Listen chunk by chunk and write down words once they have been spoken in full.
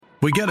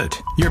We get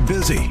it. You're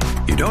busy.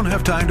 You don't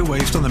have time to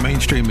waste on the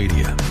mainstream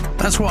media.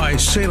 That's why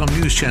Salem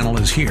News Channel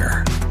is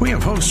here. We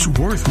have hosts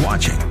worth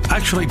watching,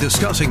 actually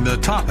discussing the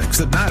topics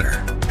that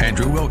matter.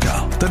 Andrew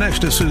Wilkow,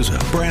 Dinesh D'Souza,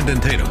 Brandon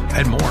Tatum,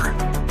 and more.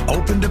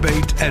 Open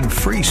debate and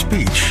free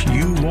speech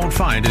you won't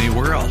find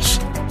anywhere else.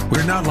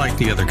 We're not like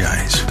the other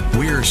guys.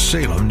 We're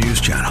Salem News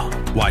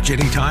Channel. Watch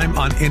anytime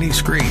on any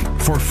screen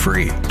for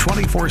free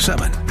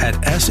 24/7 at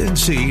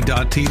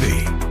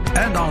snc.tv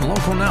and on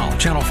Local Now,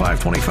 Channel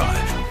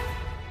 525.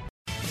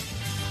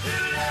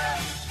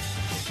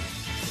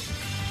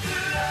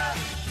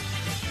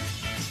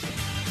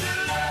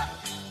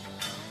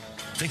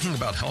 Thinking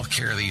about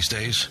healthcare these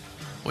days?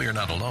 Well, you're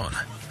not alone.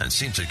 And it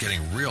seems that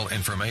getting real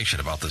information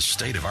about the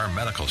state of our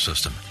medical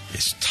system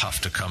is tough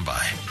to come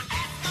by.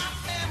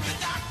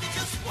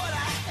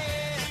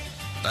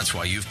 That's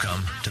why you've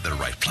come to the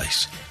right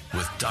place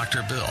with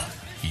Dr. Bill,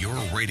 your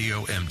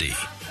radio MD.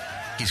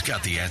 He's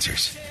got the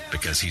answers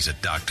because he's a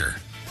doctor.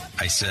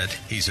 I said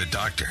he's a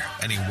doctor,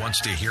 and he wants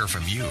to hear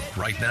from you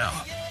right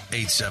now.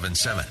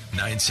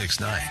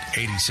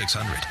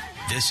 877-969-8600.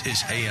 This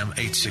is AM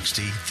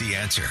 860, The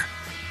Answer.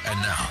 And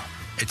now,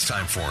 it's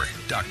time for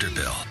Dr.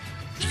 Bill,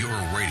 your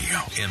radio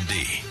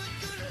MD.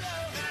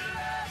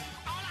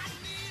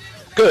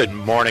 Good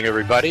morning,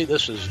 everybody.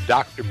 This is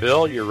Dr.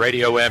 Bill, your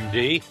radio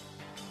MD.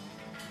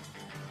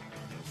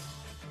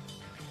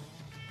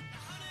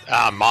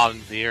 I'm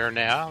on the air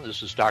now.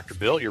 This is Dr.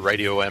 Bill, your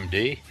radio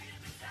MD.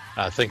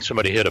 I think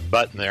somebody hit a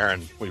button there,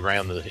 and we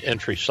ran the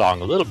entry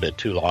song a little bit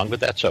too long, but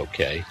that's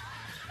okay.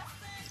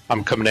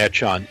 I'm coming at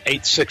you on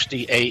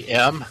 860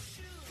 AM,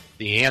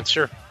 The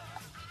Answer.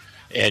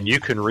 And you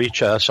can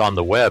reach us on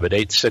the web at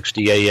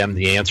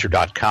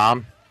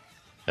 860amtheanswer.com.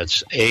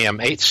 That's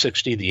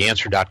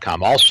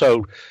am860theanswer.com.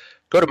 Also,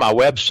 go to my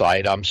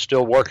website. I'm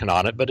still working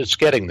on it, but it's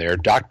getting there,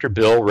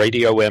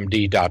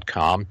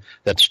 drbillradiomd.com.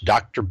 That's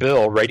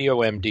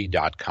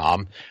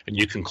drbillradiomd.com. And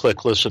you can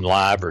click Listen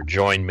Live or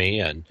Join Me,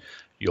 and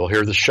you'll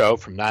hear the show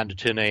from 9 to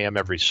 10 a.m.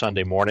 every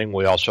Sunday morning.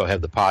 We also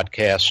have the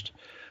podcast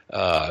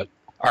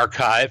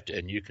archived,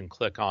 and you can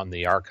click on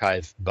the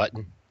archive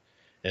button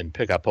and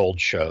pick up old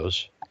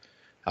shows.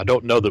 I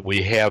don't know that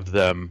we have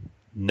them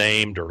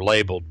named or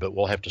labeled, but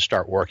we'll have to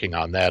start working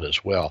on that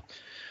as well.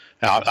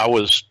 Now, I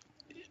was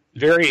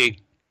very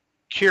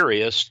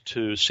curious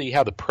to see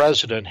how the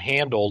president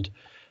handled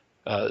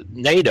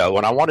NATO,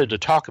 and I wanted to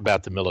talk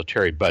about the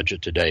military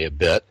budget today a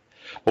bit.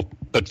 Well,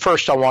 but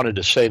first, I wanted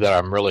to say that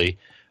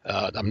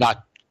I'm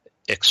not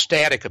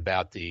ecstatic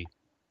about the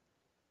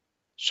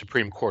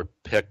Supreme Court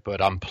pick,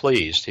 but I'm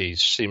pleased. He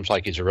seems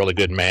like he's a really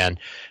good man,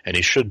 and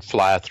he should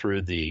fly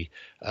through the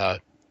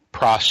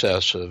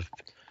process of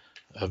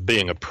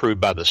being approved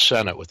by the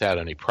Senate without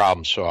any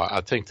problem. So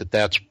I think that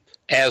that's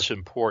as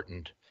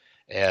important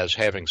as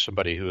having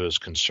somebody who is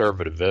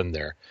conservative in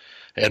there.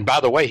 And by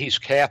the way, he's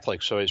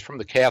Catholic, so he's from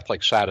the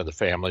Catholic side of the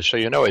family, so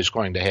you know he's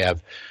going to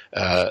have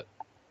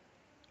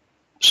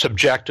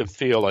subjective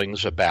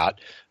feelings about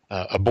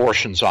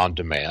abortions on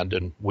demand,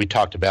 and we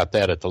talked about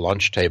that at the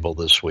lunch table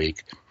this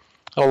week.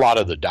 A lot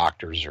of the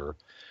doctors are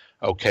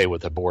okay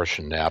with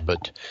abortion now,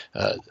 but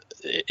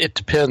it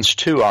depends,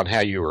 too, on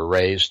how you were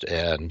raised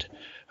and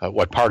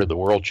what part of the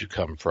world you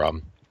come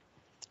from.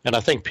 And I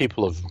think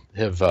people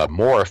have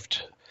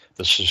morphed.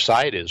 The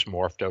society has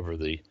morphed over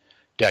the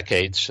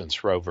decades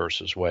since Roe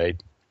versus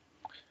Wade.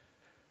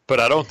 But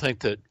I don't think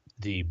that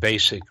the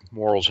basic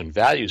morals and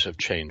values have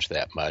changed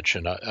that much.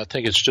 And I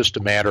think it's just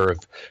a matter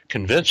of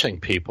convincing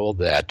people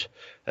that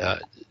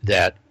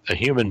that a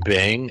human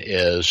being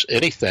is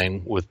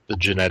anything with the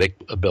genetic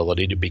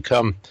ability to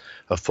become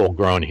a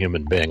full-grown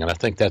human being, and I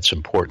think that's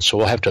important. So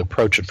we'll have to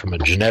approach it from a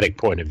genetic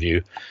point of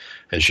view.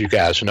 As you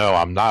guys know,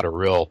 I'm not a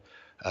real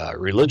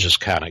religious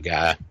kind of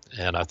guy,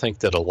 and I think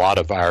that a lot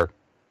of our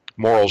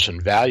morals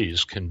and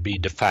values can be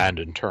defined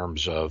in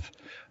terms of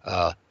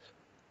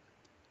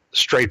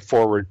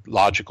straightforward,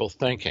 logical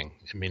thinking.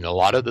 I mean, a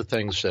lot of the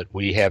things that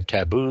we have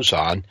taboos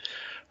on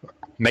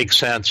make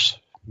sense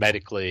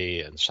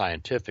medically and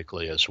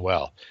scientifically as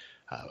well.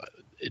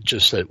 It's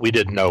just that we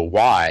didn't know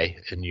why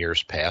in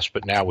years past,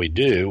 but now we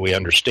do. We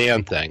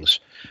understand things.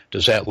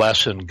 Does that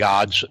lessen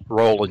God's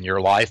role in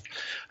your life?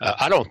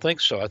 I don't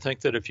think so. I think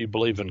that if you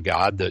believe in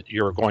God, that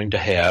you're going to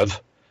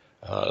have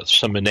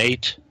some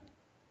innate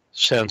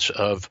sense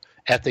of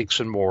ethics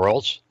and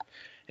morals.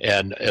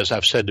 And as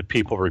I've said to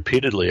people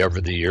repeatedly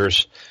over the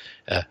years,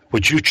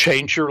 would you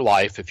change your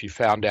life if you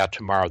found out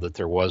tomorrow that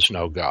there was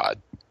no God?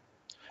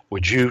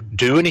 Would you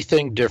do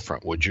anything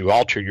different? Would you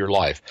alter your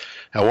life?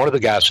 Now, one of the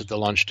guys at the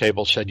lunch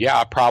table said, yeah,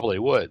 I probably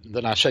would. And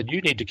then I said, you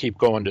need to keep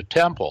going to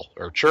temple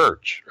or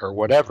church or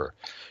whatever.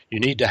 You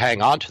need to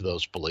hang on to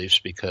those beliefs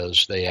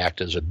because they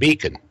act as a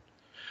beacon.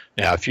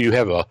 Now, if you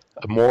have a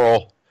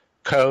moral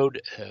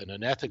code and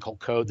an ethical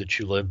code that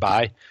you live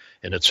by,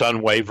 and it's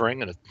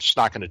unwavering and it's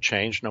not going to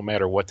change no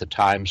matter what the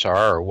times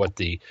are or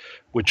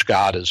which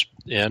God is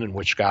in and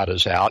which God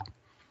is out,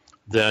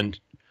 then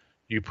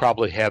you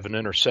probably have an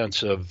inner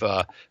sense of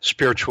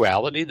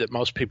spirituality that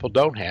most people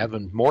don't have,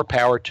 and more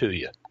power to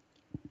you.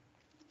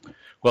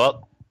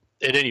 Well,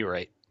 at any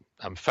rate,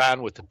 I'm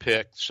fine with the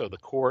pick. So the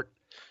court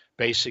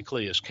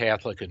basically is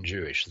Catholic and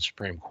Jewish, the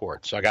Supreme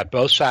Court. So I got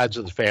both sides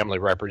of the family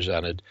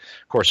represented.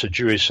 Of course, the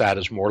Jewish side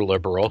is more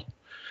liberal.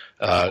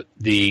 By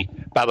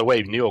the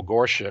way, Neil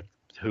Gorsuch,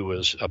 who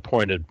was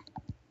appointed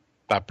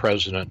by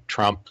President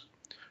Trump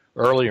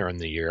earlier in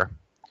the year,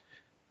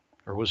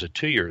 or was it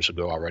 2 years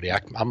ago already?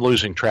 I'm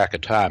losing track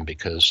of time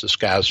because this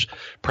guy's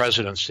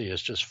presidency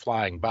is just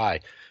flying by.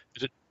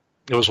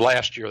 It was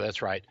last year,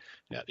 that's right.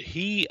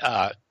 He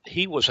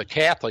was a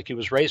Catholic. He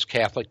was raised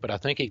Catholic, but I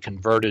think he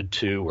converted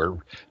to or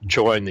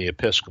joined the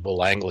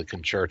Episcopal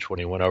Anglican Church when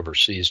he went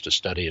overseas to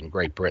study in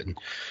Great Britain,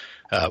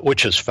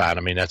 which is fine.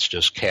 I mean, that's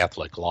just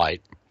Catholic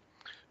light.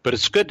 But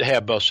it's good to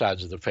have both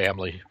sides of the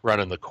family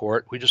running the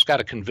court. We just got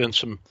to convince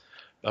them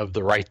of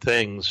the right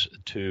things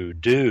to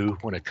do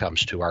when it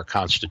comes to our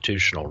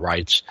constitutional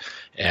rights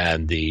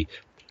and the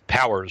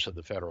powers of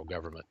the federal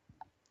government.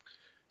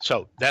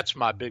 So that's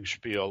my big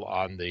spiel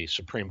on the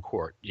Supreme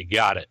Court. You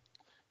got it.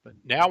 But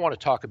now I want to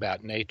talk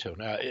about NATO.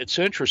 Now, it's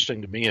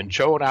interesting to me, and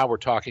Joe and I were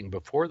talking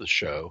before the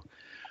show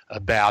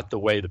about the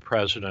way the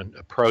president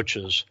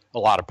approaches a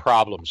lot of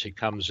problems. He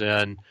comes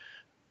in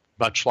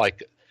much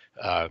like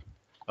a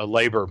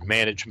labor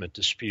management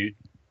dispute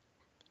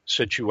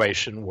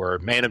situation where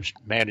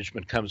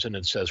management comes in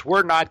and says,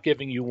 we're not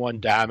giving you one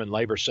dime, and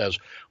labor says,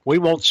 we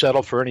won't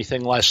settle for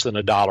anything less than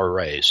 $1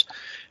 raise.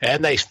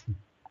 And they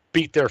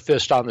beat their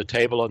fist on the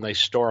table and they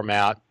storm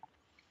out.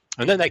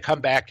 And then they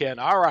come back in,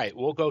 all right,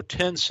 we'll go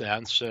 10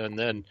 cents. And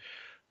then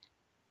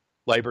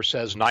labor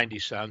says 90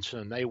 cents,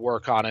 and they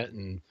work on it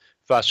and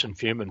fuss and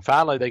fume. And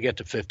finally they get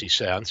to 50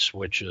 cents,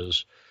 which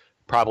is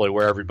probably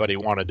where everybody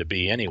wanted to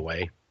be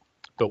anyway.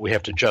 But we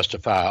have to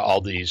justify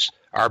all these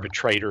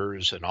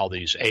arbitrators and all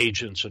these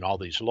agents and all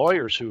these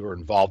lawyers who are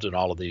involved in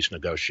all of these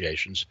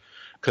negotiations,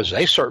 because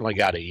they certainly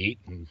got to eat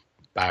and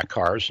buy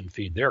cars and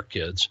feed their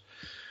kids.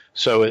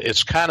 So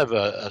it's kind of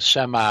a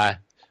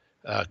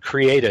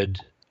semi-created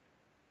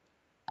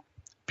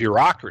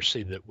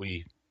bureaucracy that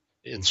we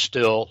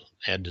instill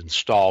and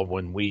install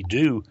when we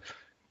do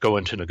go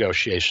into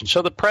negotiations.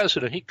 So the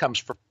president, he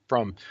comes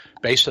from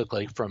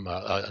basically from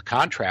a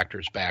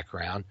contractor's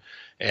background.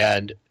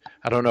 And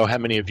I don't know how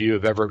many of you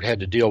have ever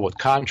had to deal with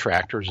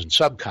contractors and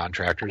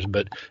subcontractors,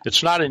 but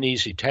it's not an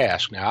easy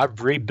task. Now,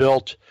 I've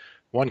rebuilt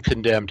one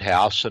condemned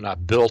house, and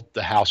I've built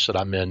the house that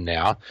I'm in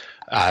now.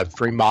 I've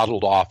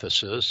remodeled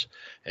offices,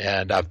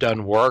 and I've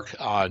done work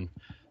on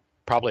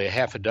probably a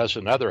half a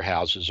dozen other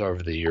houses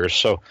over the years.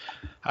 So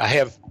I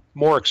have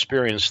more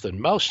experience than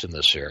most in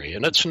this area,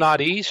 and it's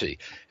not easy.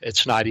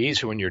 It's not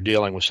easy when you're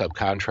dealing with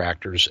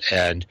subcontractors,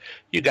 and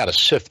you got to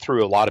sift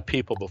through a lot of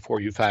people before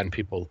you find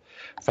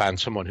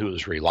someone who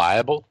is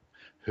reliable,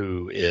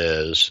 who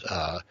is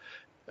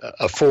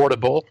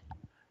affordable,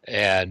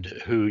 and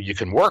who you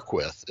can work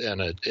with.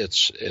 And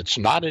it's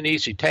not an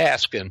easy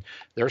task, and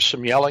there's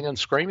some yelling and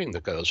screaming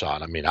that goes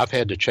on. I mean, I've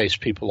had to chase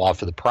people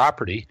off of the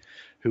property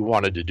who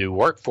wanted to do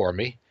work for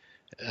me,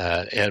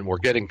 and were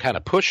getting kind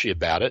of pushy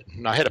about it.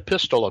 And I had a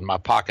pistol in my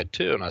pocket,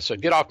 too, and I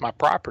said, get off my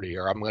property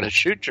or I'm going to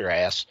shoot your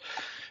ass.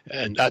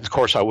 And, of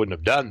course, I wouldn't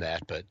have done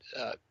that, but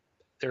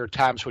there are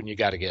times when you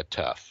got to get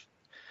tough.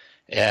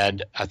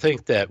 And I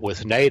think that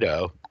with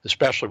NATO,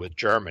 especially with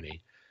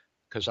Germany,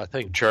 because I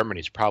think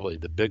Germany's probably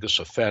the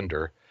biggest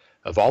offender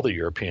of all the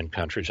European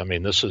countries. I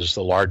mean, this is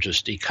the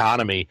largest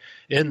economy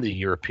in the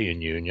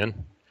European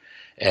Union,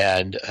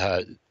 and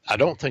I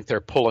don't think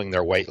they're pulling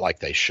their weight like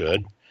they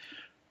should.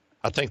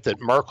 I think that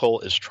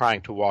Merkel is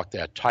trying to walk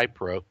that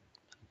tightrope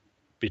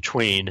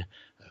between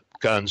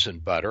guns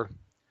and butter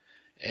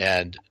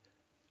and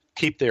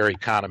keep their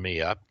economy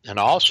up. And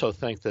I also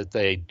think that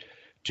they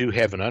do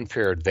have an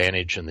unfair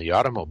advantage in the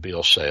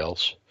automobile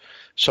sales.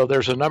 So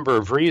there's a number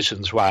of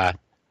reasons why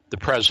the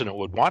president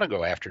would want to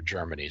go after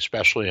Germany,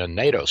 especially on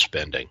NATO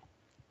spending.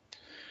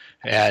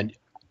 And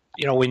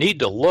you know, we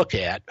need to look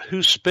at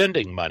who's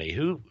spending money,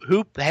 who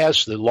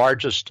has the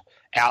largest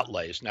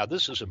outlays. Now,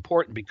 this is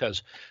important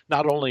because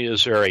not only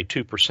is there a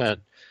 2%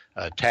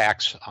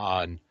 tax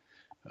on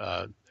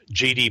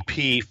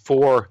GDP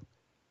for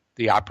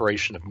the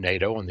operation of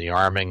NATO and the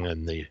arming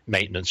and the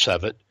maintenance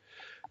of it,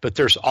 but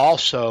there's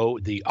also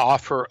the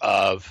offer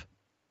of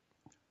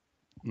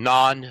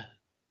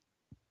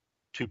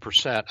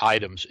non-2%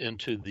 items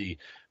into the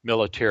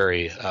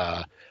military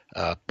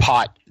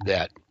pot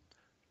that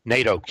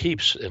NATO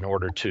keeps in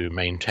order to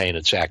maintain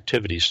its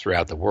activities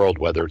throughout the world,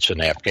 whether it's in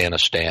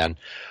Afghanistan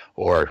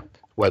or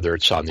whether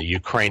it's on the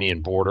Ukrainian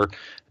border.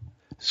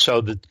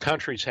 So the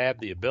countries have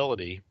the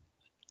ability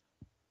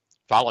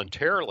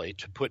voluntarily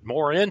to put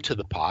more into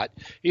the pot,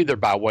 either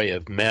by way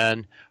of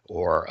men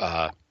or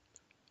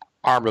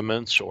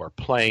armaments or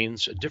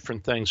planes,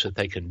 different things that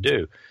they can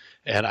do.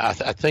 And I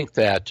think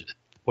that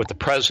what the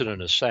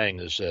president is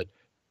saying is that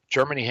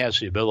Germany has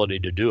the ability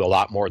to do a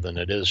lot more than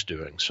it is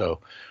doing.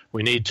 So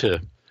we need to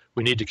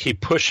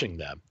keep pushing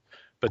them.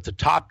 But the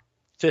top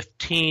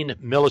 15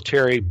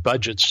 military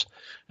budgets,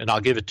 and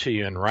I'll give it to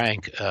you in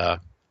rank.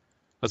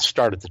 Let's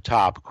start at the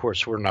top. Of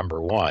course, we're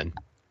number one.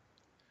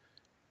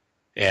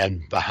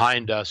 And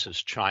behind us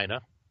is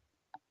China.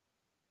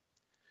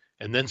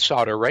 And then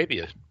Saudi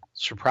Arabia,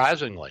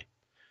 surprisingly,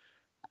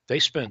 they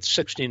spent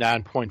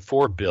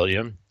 $69.4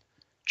 billion,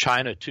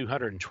 China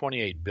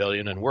 $228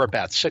 billion, and we're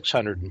about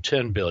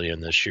 $610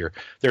 billion this year.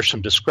 There's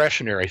some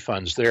discretionary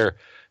funds there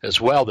as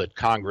well that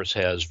Congress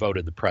has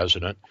voted the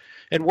president,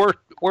 and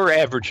we're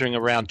averaging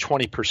around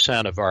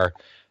 20%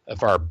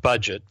 of our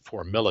budget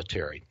for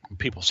military. And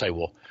people say,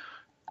 well,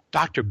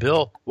 Dr.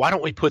 Bill, why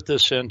don't we put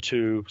this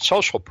into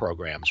social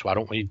programs? Why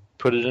don't we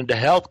put it into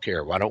health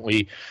care? Why don't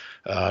we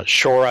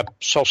shore up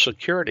Social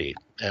Security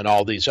and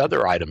all these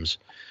other items?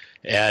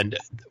 And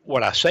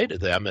what I say to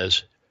them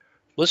is,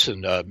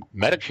 listen,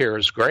 Medicare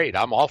is great.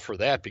 I'm all for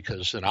that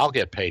because then I'll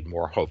get paid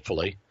more,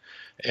 hopefully.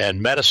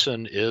 And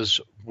medicine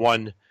is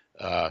one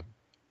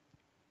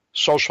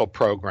social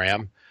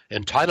program,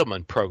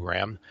 entitlement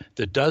program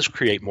that does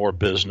create more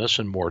business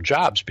and more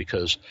jobs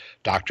because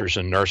doctors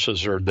and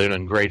nurses are then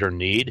in greater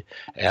need,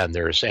 and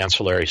there's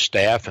ancillary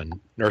staff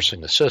and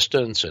nursing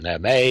assistants and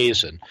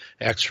MAs and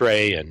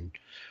X-ray and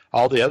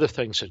all the other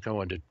things that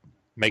go into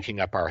making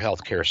up our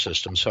healthcare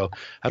system. So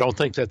I don't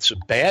think that's a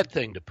bad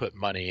thing to put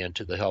money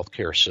into the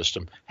healthcare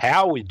system.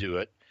 How we do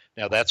it,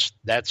 now that's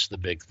the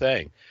big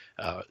thing.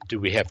 Do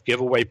we have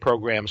giveaway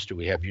programs? Do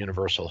we have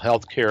universal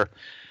health care?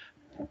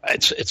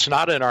 It's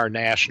not in our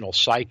national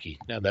psyche.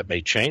 Now, that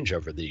may change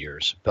over the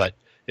years, but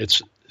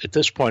it's at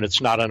this point,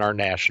 it's not in our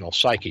national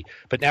psyche.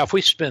 But now if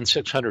we spend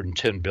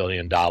 $610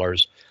 billion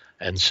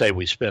and say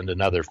we spend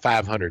another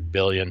 $500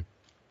 billion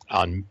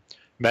on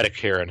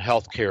Medicare and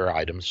health care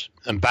items,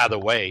 and by the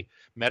way,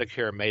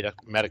 Medicare,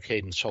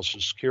 Medicaid, and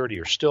Social Security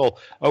are still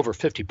over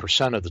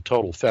 50% of the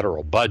total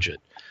federal budget.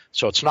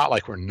 So it's not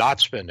like we're not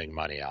spending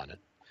money on it.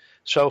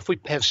 So if we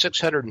have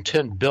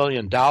 $610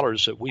 billion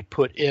that we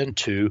put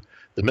into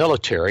the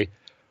military,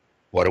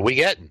 what are we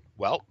getting?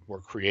 Well, we're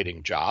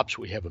creating jobs.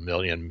 We have a 1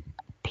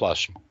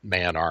 million-plus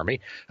man army,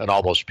 and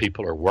all those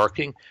people are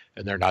working,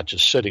 and they're not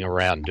just sitting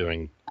around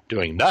doing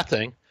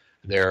nothing.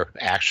 They're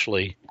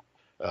actually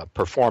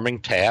performing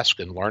tasks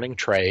and learning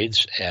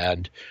trades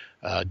and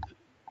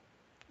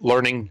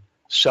learning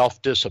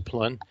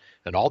self-discipline,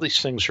 and all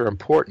these things are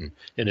important.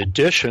 In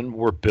addition,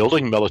 we're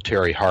building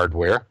military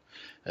hardware.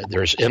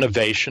 There's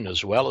innovation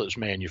as well as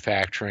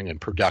manufacturing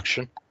and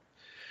production.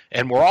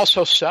 And we're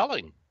also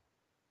selling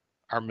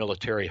our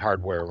military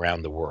hardware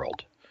around the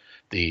world.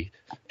 The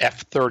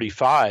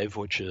F-35,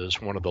 which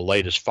is one of the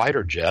latest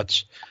fighter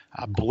jets,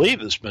 I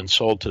believe has been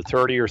sold to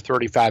 30 or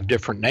 35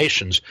 different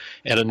nations,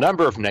 and a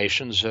number of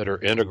nations that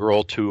are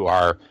integral to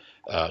our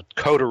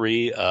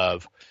coterie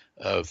of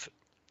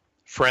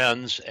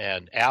friends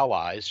and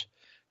allies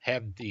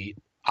have the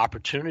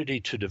opportunity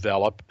to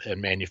develop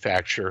and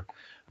manufacture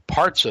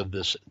parts of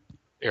this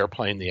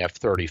airplane, the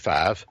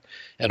F-35,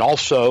 and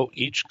also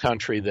each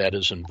country that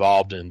is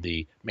involved in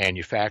the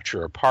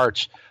manufacture of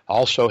parts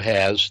also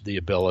has the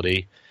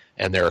ability,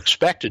 and they're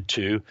expected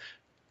to,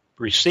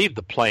 receive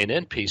the plane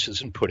in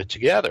pieces and put it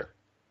together.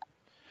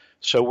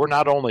 So we're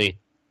not only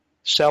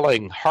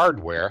selling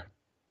hardware,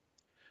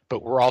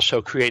 but we're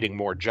also creating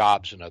more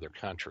jobs in other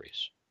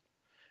countries.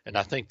 And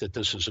I think that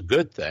this is a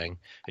good thing.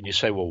 And you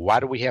say, well,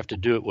 why do we have to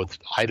do it with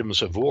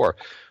items of war?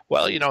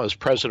 Well, you know, as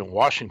President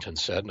Washington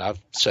said, and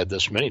I've said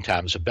this many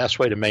times, the best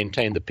way to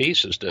maintain the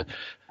peace is to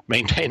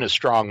maintain a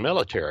strong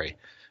military.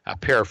 I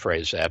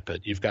paraphrase that,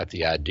 but you've got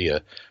the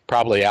idea.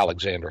 Probably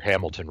Alexander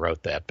Hamilton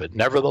wrote that. But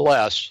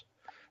nevertheless,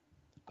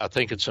 I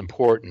think it's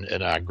important,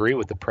 and I agree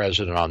with the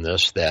president on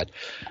this, that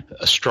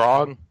a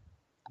strong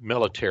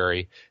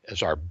military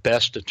is our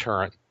best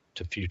deterrent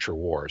to future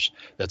wars.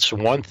 That's the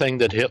one thing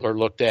that Hitler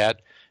looked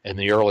at in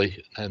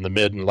the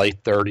mid and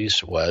late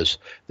 30s, was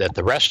that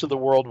the rest of the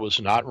world was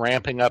not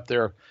ramping up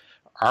their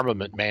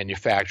armament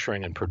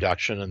manufacturing and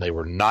production, and they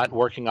were not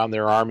working on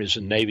their armies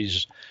and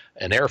navies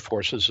and air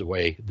forces the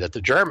way that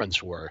the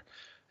Germans were.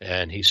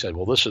 And he said,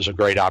 well, this is a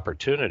great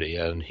opportunity.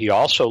 And he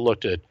also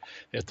looked at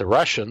the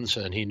Russians,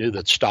 and he knew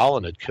that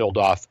Stalin had killed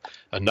off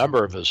a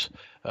number of his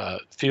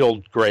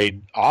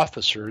field-grade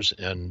officers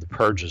in the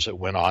purges that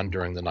went on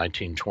during the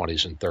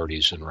 1920s and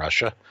 30s in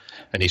Russia.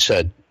 And he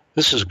said,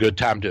 this is a good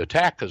time to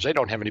attack because they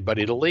don't have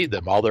anybody to lead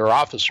them. All their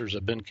officers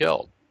have been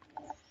killed.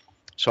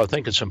 So I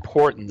think it's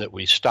important that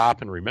we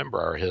stop and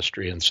remember our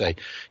history and say,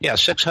 yeah,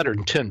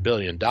 $610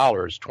 billion,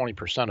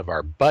 20% of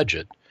our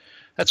budget,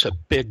 that's a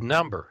big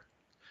number.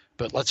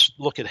 But let's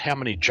look at how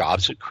many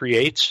jobs it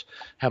creates,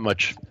 how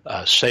much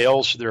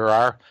sales there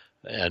are,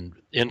 and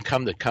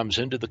income that comes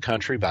into the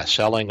country by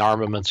selling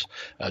armaments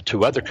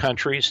to other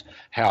countries,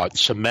 how it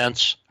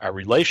cements our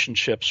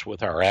relationships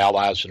with our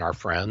allies and our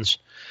friends,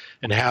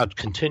 and how it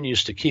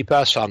continues to keep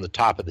us on the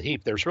top of the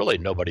heap. There's really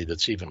nobody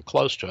that's even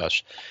close to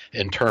us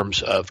in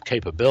terms of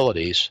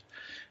capabilities.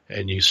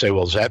 And you say,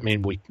 well, does that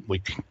mean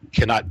we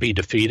cannot be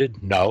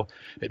defeated? No.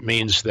 It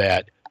means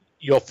that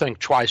you'll think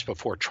twice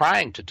before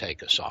trying to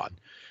take us on.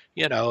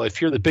 You know,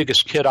 if you're the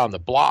biggest kid on the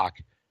block,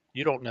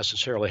 you don't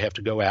necessarily have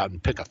to go out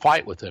and pick a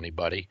fight with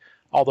anybody,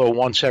 although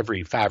once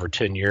every 5 or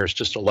 10 years,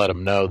 just to let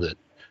them know that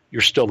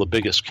you're still the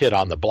biggest kid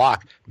on the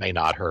block may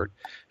not hurt.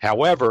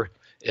 However,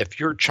 if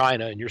you're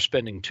China and you're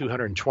spending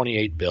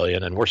 $228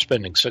 billion and we're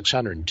spending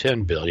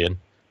 $610 billion,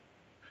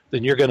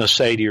 then you're going to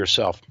say to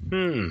yourself,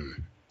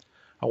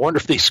 I wonder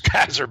if these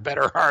guys are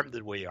better armed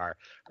than we are.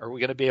 Are we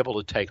going to be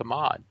able to take them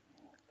on?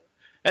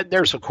 And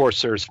there's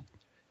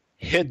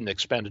hidden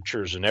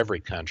expenditures in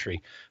every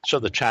country. So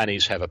the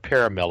Chinese have a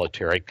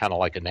paramilitary, kind of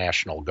like a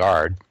National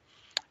Guard,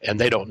 and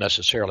they don't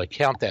necessarily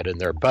count that in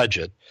their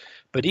budget.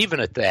 But even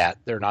at that,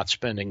 they're not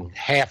spending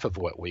half of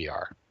what we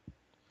are.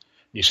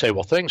 You say,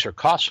 well, things are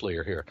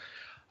costlier here.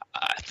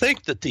 I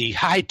think that the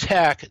high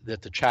tech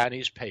that the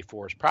Chinese pay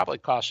for is probably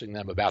costing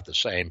them about the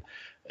same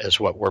as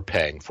what we're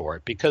paying for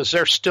it, because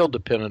they're still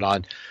dependent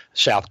on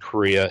South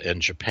Korea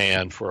and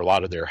Japan for a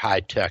lot of their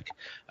high tech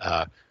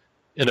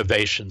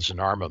innovations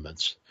and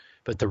armaments.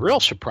 But the real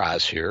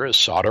surprise here is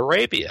Saudi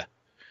Arabia.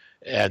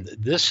 And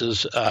this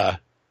is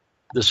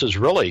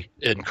really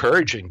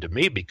encouraging to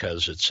me,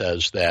 because it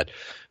says that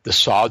the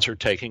Sauds are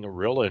taking a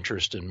real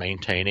interest in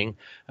maintaining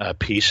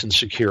peace and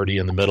security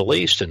in the Middle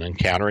East and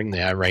encountering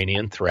the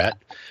Iranian threat.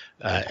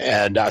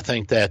 And I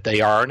think that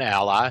they are an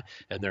ally,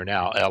 and they're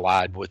now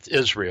allied with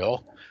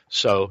Israel.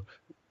 So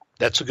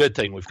that's a good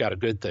thing. We've got a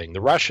good thing.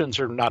 The Russians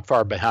are not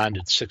far behind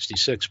at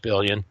 $66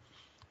 billion.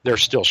 They're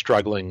still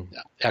struggling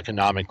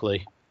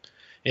economically.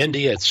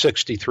 India at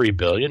 $63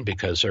 billion,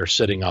 because they're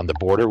sitting on the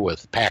border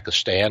with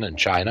Pakistan and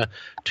China,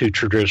 two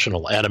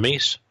traditional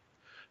enemies.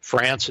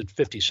 France at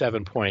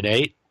 $57.8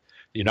 billion,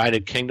 the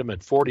United Kingdom at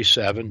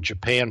 $47 billion,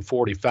 Japan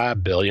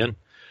 $45 billion,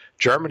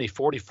 Germany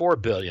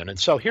 $44 billion. And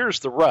so here's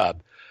the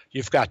rub.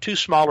 You've got two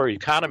smaller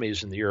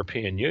economies in the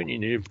European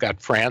Union. You've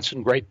got France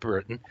and Great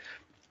Britain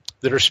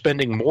that are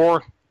spending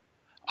more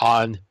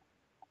on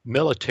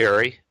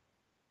military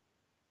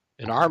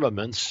and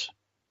armaments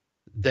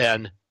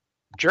than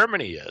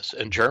Germany is.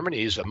 And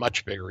Germany is a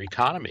much bigger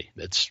economy.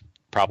 It's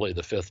probably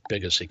the fifth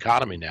biggest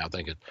economy now. I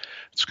think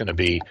it's going to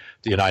be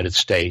the United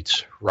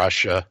States,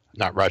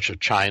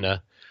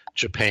 China,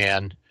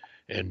 Japan,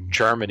 and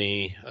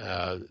Germany.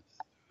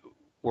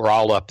 We're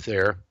all up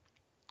there.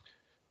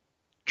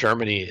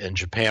 Germany and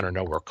Japan are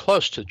nowhere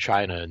close to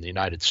China and the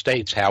United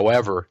States.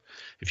 However,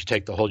 if you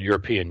take the whole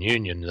European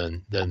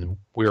Union, then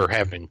we're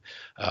having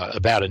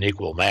about an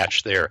equal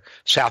match there.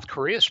 South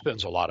Korea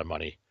spends a lot of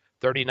money,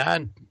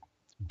 $39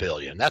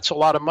 billion. That's a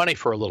lot of money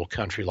for a little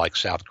country like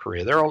South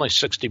Korea. There are only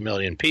 60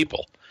 million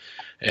people,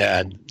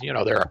 and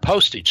they're a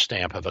postage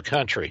stamp of a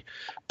country.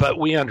 But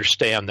we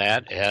understand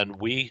that, and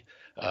we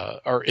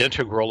are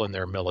integral in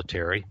their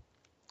military.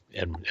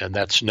 And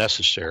that's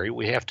necessary.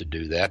 We have to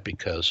do that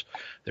because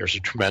there's a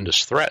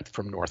tremendous threat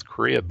from North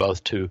Korea,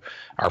 both to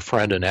our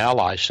friend and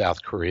ally,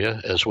 South Korea,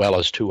 as well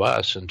as to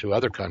us and to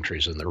other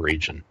countries in the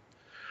region.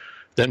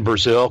 Then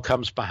Brazil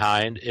comes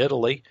behind,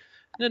 Italy.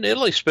 And then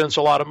Italy spends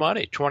a lot of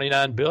money,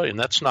 $29 billion.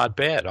 That's not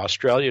bad.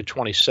 Australia,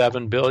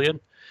 $27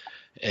 billion.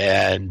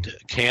 And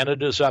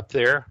Canada's up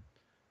there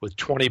with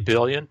 $20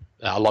 billion.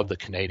 I love the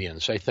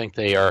Canadians. I think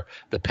they are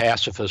the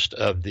pacifist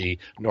of the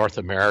North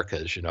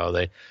Americas,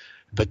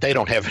 But they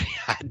don't have any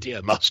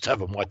idea, most of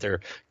them, what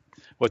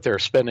they're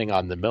spending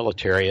on the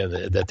military,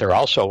 and that they're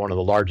also one of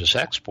the largest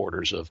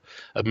exporters of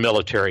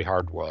military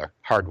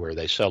hardware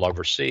they sell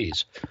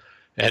overseas.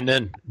 And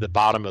then the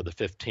bottom of the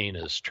 15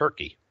 is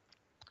Turkey,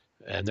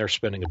 and they're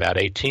spending about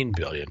 $18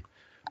 billion.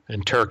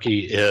 And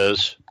Turkey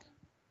is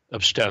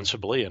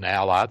ostensibly an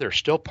ally. They're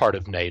still part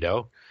of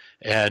NATO,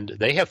 and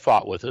they have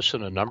fought with us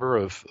in a number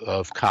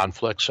of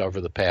conflicts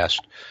over the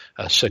past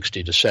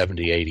 60 to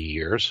 70, 80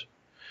 years.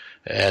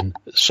 And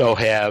so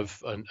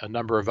have a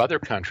number of other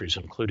countries,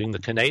 including the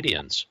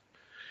Canadians.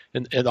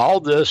 And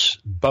all this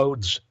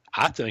bodes,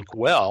 I think,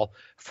 well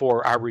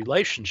for our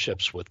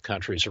relationships with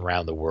countries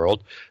around the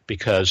world,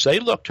 because they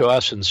look to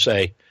us and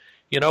say,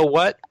 you know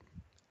what,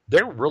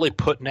 they're really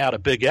putting out a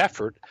big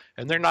effort,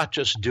 and they're not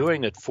just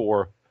doing it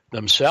for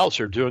themselves,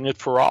 they're doing it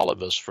for all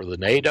of us, for the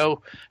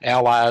NATO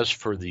allies,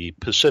 for the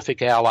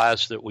Pacific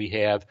allies that we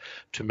have,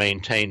 to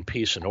maintain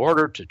peace and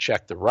order, to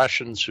check the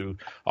Russians who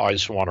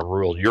always want to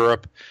rule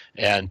Europe,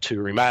 and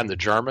to remind the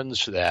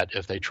Germans that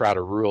if they try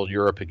to rule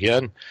Europe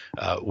again,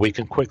 we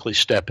can quickly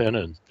step in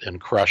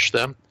and crush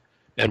them,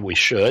 and we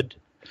should.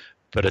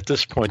 But at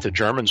this point, the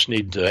Germans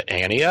need to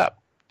ante up.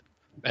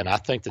 And I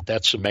think that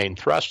that's the main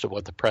thrust of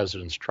what the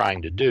president's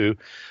trying to do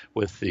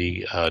with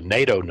the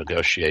NATO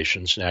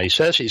negotiations. Now, he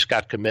says he's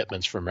got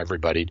commitments from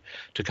everybody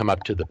to come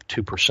up to the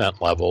 2%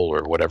 level,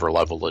 or whatever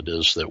level it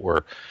is that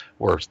we're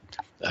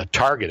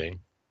targeting,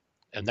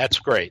 and that's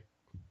great.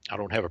 I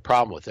don't have a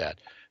problem with that.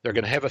 They're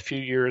going to have a few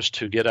years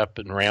to get up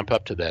and ramp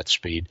up to that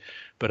speed,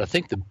 but I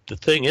think the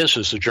thing is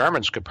the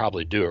Germans could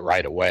probably do it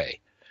right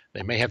away.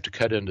 They may have to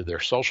cut into their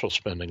social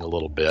spending a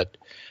little bit,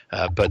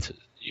 but,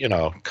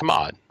 come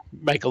on.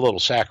 Make a little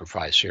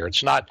sacrifice here.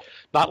 It's not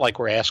like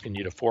we're asking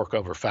you to fork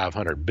over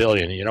 $500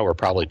 billion. We're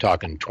probably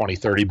talking 20,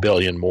 30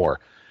 billion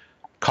more.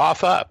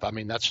 Cough up. I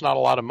mean, that's not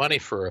a lot of money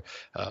for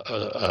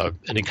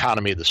an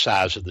economy the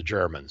size of the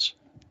Germans.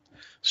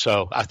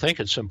 So I think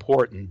it's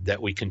important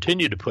that we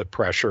continue to put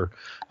pressure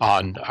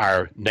on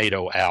our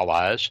NATO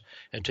allies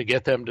and to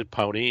get them to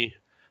pony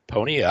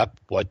up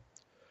what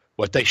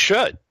they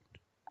should.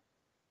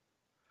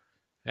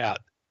 Now,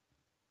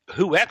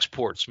 who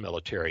exports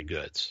military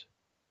goods?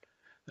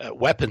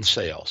 Weapon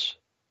sales.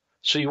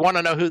 So you want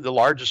to know who the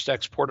largest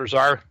exporters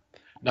are?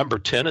 Number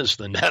 10 is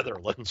the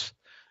Netherlands.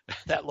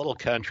 That little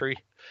country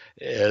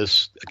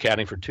is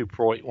accounting for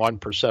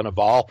 2.1% of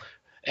all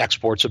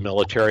exports of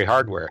military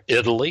hardware.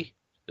 Italy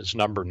is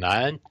number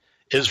 9.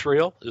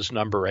 Israel is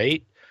number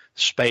 8.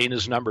 Spain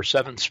is number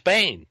 7.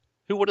 Spain,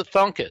 who would have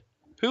thunk it?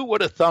 Who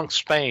would have thunk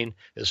Spain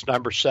is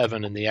number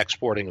 7 in the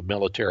exporting of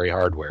military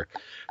hardware?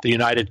 The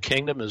United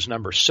Kingdom is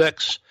number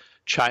 6.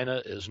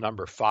 China is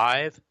number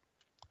 5.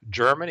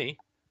 Germany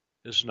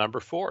is number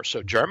 4.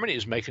 So Germany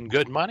is making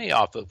good money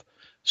off of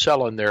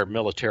selling their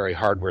military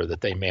hardware that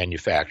they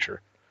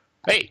manufacture.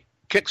 Hey,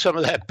 kick some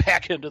of that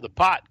back into the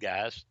pot,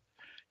 guys.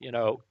 You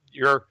know,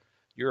 your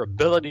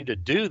ability to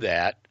do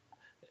that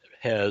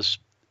has,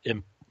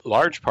 in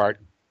large part,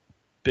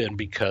 been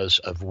because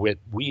of what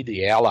we,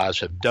 the Allies,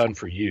 have done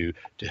for you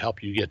to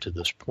help you get to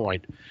this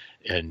point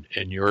in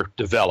your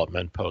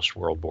development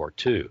post-World War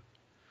II.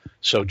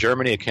 So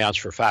Germany accounts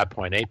for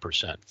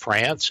 5.8%.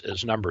 France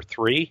is number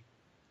 3.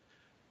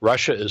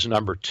 Russia is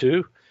number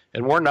 2.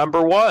 And we're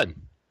number 1.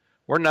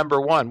 We're number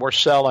 1. We're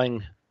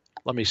selling,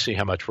 let me see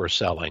how much we're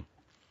selling.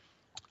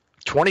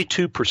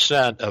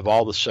 22% of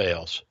all the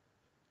sales.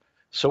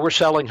 So we're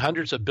selling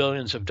hundreds of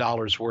billions of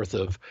dollars worth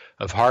of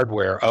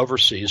hardware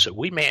overseas that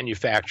we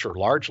manufacture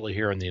largely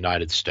here in the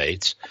United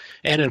States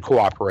and in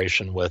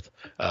cooperation with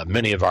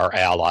many of our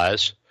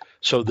allies.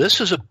 So this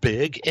is a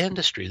big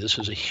industry. This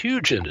is a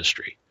huge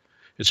industry.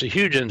 It's a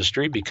huge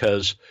industry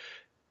because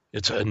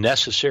it's a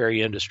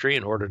necessary industry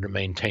in order to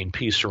maintain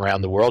peace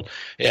around the world.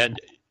 And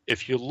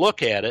if you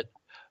look at it,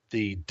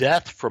 the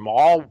death from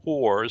all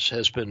wars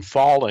has been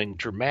falling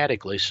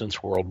dramatically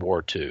since World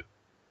War II.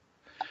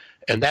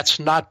 And that's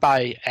not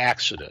by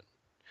accident.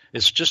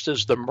 It's just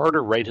as the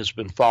murder rate has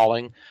been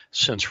falling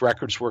since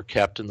records were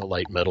kept in the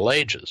late Middle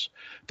Ages.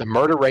 The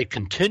murder rate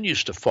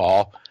continues to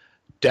fall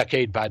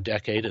decade by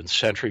decade and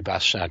century by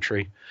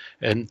century.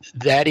 And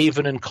that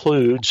even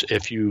includes,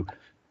 if you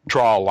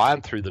draw a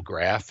line through the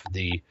graph,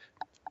 the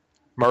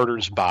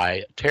murders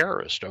by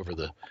terrorists over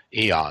the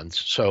eons.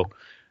 So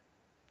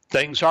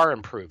things are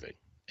improving.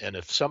 And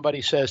if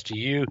somebody says to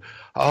you,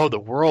 oh, the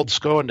world's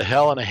going to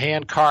hell in a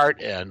handcart,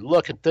 and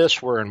look at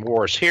this, we're in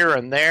wars here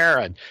and there,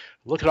 and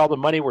look at all the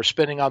money we're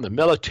spending on the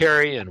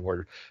military, and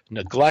we're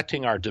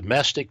neglecting our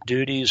domestic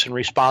duties and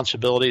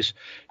responsibilities,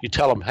 you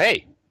tell them,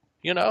 hey,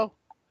 you know,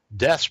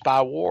 deaths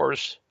by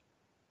wars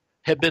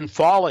have been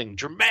falling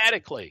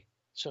dramatically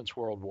since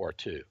World War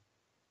II.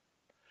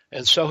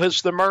 And so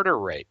has the murder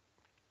rate.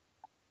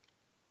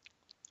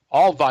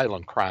 All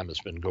violent crime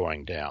has been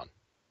going down.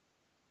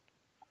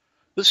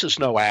 This is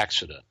no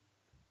accident.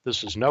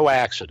 This is no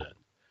accident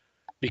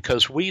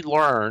because we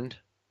learned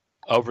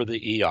over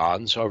the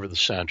eons, over the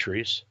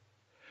centuries,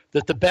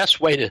 that the best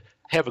way to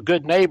have a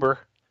good neighbor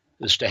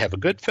is to have a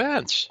good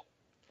fence.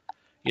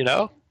 You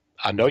know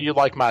you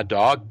like my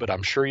dog, but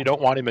I'm sure you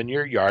don't want him in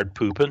your yard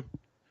pooping.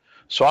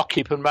 So I'll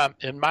keep him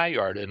in my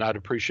yard, and I'd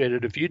appreciate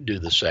it if you'd do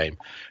the same.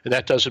 And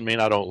that doesn't mean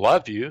I don't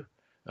love you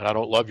and I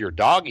don't love your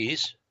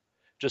doggies.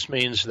 It just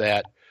means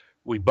that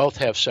we both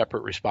have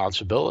separate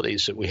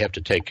responsibilities that we have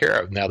to take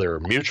care of. Now, there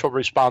are mutual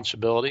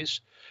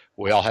responsibilities.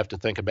 We all have to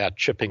think about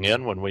chipping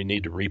in when we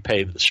need to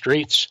repave the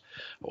streets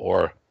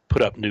or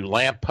put up new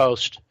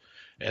lampposts,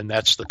 and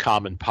that's the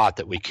common pot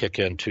that we kick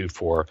into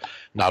for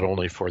not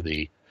only for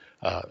the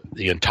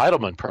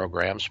entitlement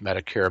programs,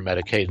 Medicare,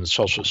 Medicaid, and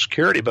Social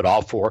Security, but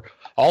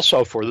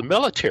also for the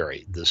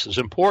military. This is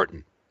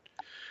important.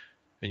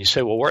 And you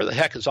say, well, where the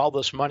heck is all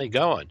this money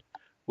going?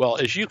 Well,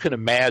 as you can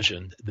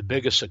imagine, the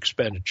biggest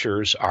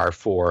expenditures are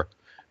for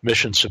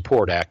mission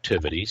support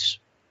activities,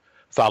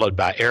 followed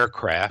by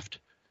aircraft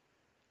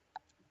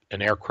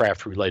and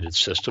aircraft-related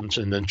systems,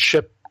 and then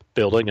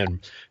shipbuilding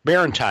and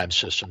maritime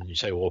systems. And you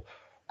say, well,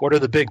 what are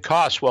the big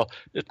costs? Well,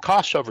 it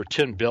costs over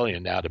 $10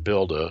 billion now to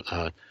build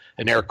an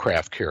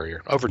aircraft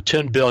carrier, over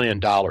 $10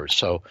 billion.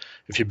 So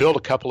if you build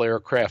a couple of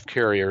aircraft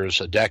carriers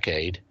a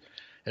decade,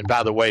 and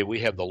by the way,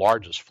 we have the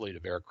largest fleet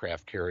of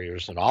aircraft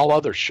carriers than all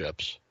other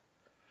ships,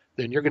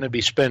 then you're going to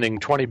be spending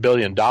 $20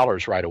 billion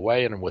right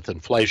away, and with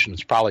inflation,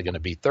 it's probably going to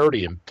be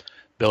 $30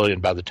 billion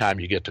by the time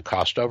you get to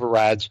cost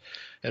overrides.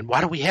 And why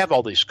do we have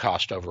all these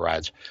cost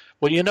overrides?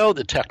 Well, you know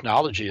the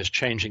technology is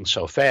changing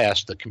so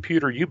fast. The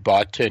computer you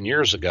bought 10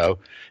 years ago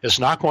is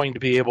not going to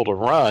be able to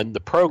run the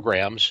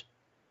programs,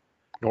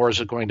 nor is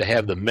it going to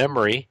have the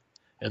memory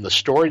and the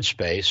storage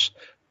space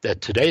that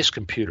today's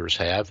computers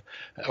have,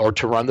 or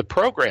to run the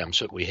programs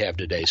that we have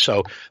today.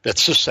 So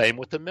that's the same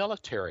with the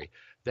military.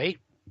 They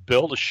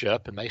build a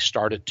ship, and they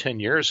started 10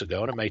 years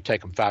ago, and it may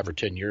take them 5 or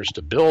 10 years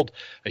to build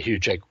a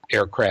huge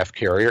aircraft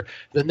carrier.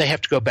 Then they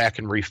have to go back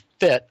and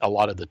refit a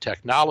lot of the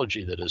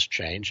technology that has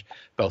changed,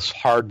 both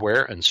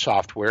hardware and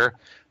software.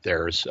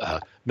 There's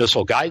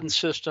missile guidance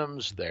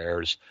systems,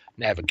 there's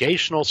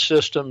navigational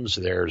systems,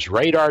 there's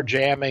radar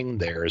jamming,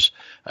 there's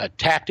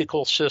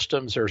tactical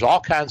systems. There's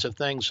all kinds of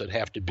things that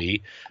have to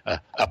be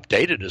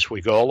updated as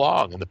we go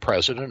along, and the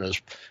president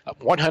is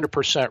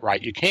 100%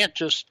 right. You can't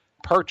just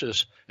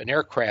purchase an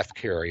aircraft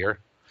carrier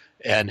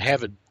and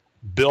have it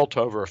built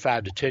over a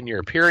 5 to 10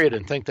 year period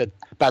and think that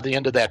by the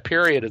end of that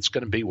period it's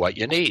going to be what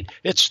you need.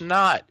 It's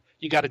not.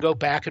 You got to go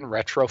back and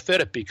retrofit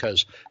it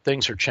because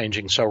things are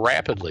changing so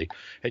rapidly.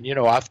 And,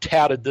 I've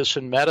touted this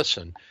in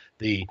medicine.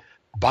 The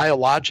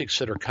biologics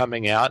that are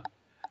coming out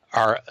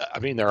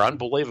they're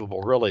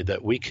unbelievable, really,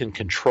 that we can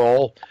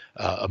control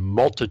a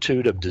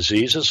multitude of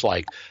diseases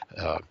like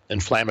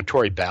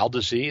inflammatory bowel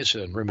disease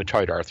and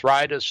rheumatoid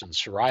arthritis and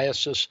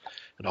psoriasis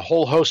and a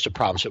whole host of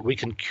problems, that we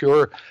can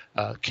cure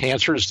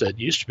cancers that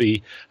used to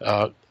be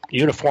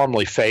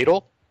uniformly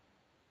fatal,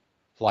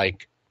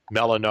 like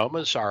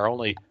melanomas. Our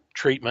only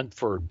treatment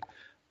for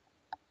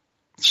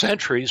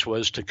centuries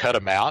was to cut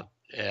them out.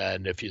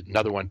 And if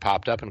another one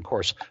popped up, and of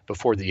course,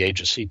 before the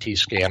age of CT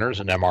scanners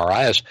and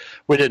MRIs,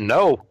 we didn't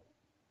know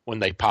when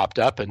they popped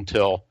up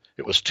until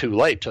it was too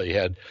late, till you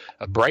had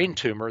a brain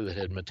tumor that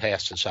had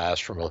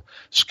metastasized from a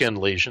skin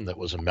lesion that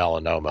was a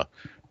melanoma.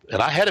 And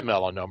I had a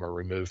melanoma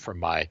removed from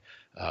my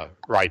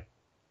right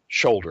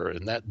shoulder,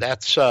 and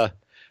that's a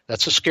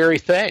scary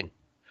thing.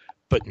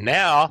 But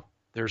now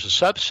there's a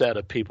subset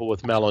of people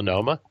with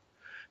melanoma.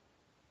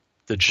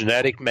 The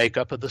genetic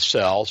makeup of the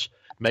cells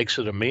makes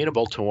it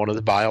amenable to one of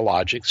the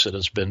biologics that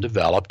has been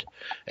developed,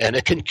 and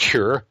it can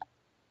cure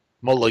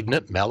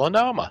malignant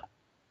melanoma.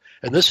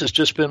 And this has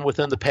just been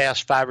within the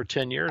past 5 or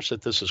 10 years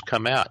that this has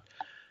come out.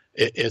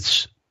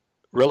 It's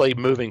really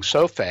moving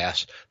so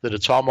fast that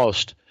it's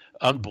almost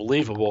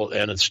unbelievable,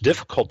 and it's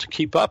difficult to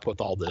keep up with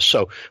all this.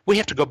 So we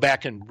have to go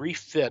back and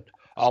refit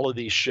all of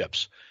these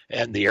ships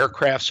and the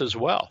aircrafts as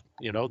well.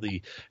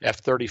 The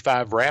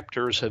F-35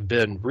 Raptors have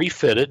been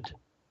refitted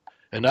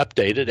and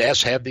updated,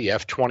 as have the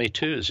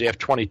F-22s. The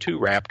F-22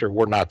 Raptor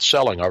we're not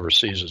selling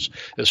overseas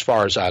as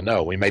far as I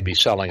know. We may be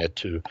selling it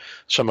to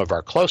some of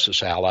our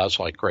closest allies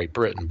like Great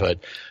Britain, but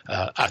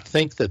I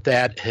think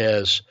that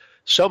has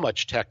so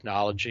much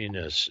technology and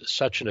is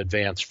such an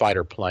advanced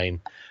fighter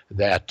plane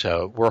that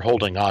we're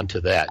holding on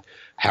to that.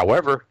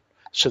 However,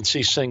 since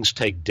these things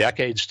take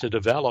decades to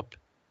develop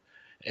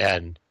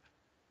and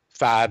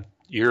 5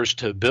 years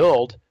to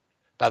build,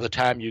 by the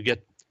time you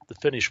get the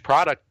finished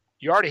product,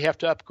 you already have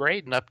to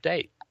upgrade and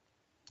update.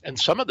 And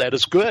some of that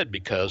is good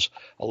because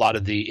a lot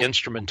of the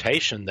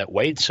instrumentation that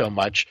weighed so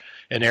much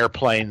in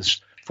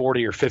airplanes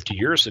 40 or 50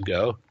 years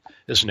ago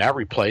is now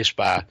replaced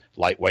by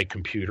lightweight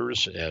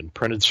computers and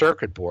printed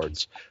circuit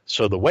boards.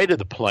 So the weight of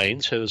the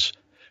planes has,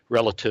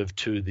 relative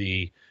to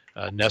the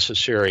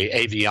necessary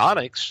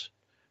avionics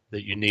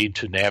that you need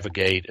to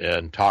navigate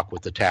and talk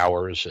with the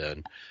towers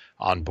and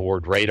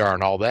onboard radar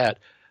and all that,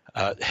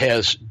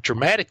 has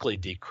dramatically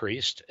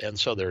decreased, and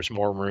so there's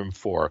more room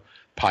for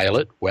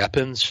pilot,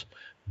 weapons,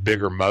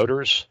 bigger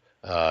motors,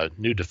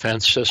 new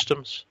defense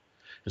systems,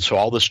 and so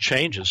all this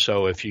changes.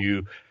 So if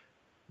you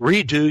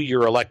redo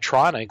your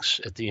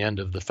electronics at the end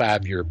of the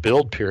 5-year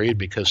build period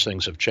because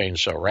things have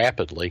changed so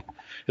rapidly,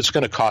 it's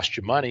going to cost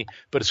you money,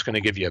 but it's going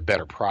to give you a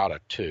better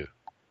product too.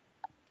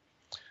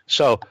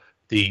 So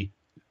the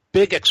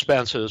big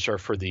expenses are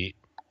for the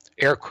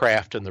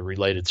aircraft and the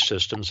related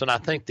systems, and I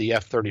think the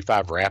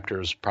F-35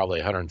 Raptor is probably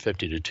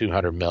 150 to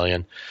 200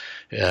 million,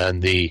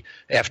 and the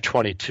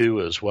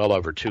F-22 is well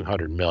over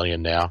 200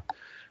 million now.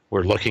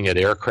 We're looking at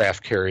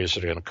aircraft carriers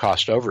that are going to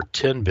cost over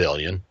 10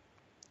 billion,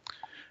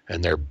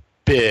 and they're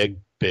big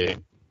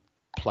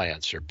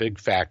plants, they're big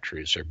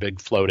factories, they're big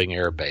floating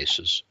air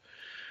bases,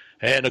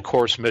 and of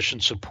course mission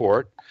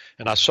support.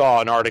 And I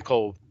saw an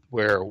article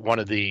where one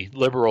of the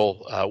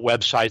liberal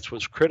websites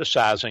was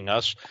criticizing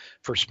us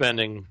for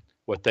spending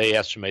what they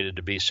estimated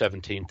to be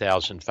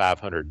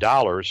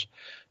 $17,500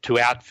 to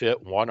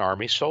outfit one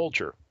Army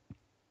soldier.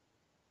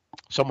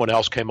 Someone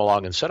else came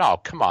along and said, "Oh,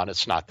 come on,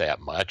 it's not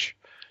that much.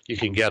 You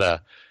can get an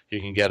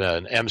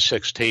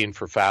M16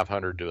 for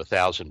 $500 to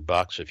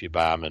 $1,000 if you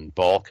buy them in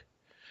bulk."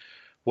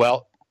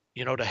 Well,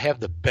 to have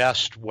the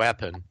best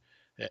weapon,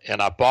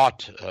 and I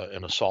bought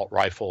an assault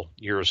rifle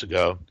years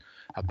ago.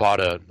 I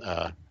bought a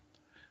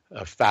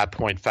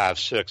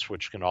 5.56,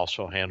 which can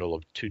also handle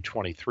a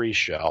 .223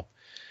 shell.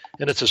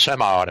 And it's a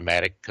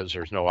semi-automatic because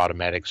there's no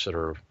automatics that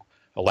are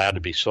allowed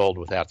to be sold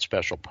without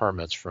special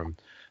permits from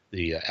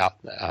the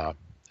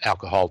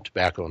Alcohol,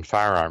 Tobacco, and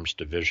Firearms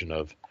Division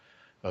of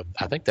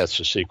I think that's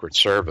the Secret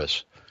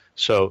Service.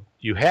 So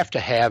you have to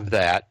have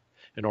that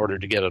in order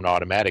to get an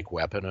automatic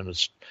weapon,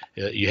 and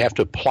you have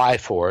to apply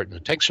for it, and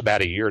it takes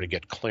about a year to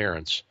get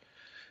clearance.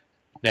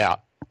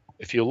 Now,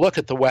 if you look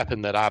at the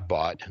weapon that I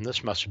bought, and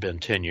this must have been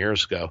 10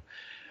 years ago,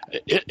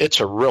 it's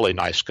a really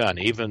nice gun.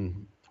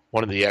 Even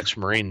one of the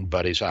ex-Marine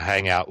buddies I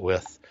hang out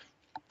with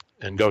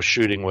and go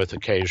shooting with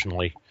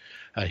occasionally,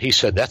 he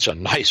said, "That's a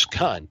nice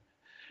gun."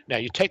 Now,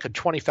 you take a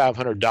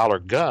 $2,500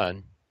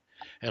 gun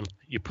and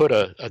you put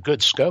a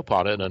good scope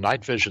on it, a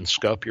night vision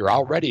scope, you're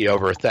already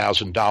over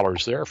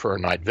 $1,000 there for a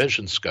night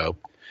vision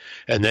scope.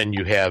 And then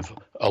you have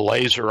a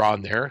laser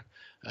on there,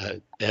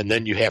 and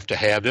then you have to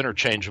have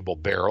interchangeable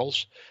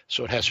barrels.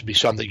 So it has to be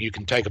something you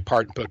can take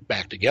apart and put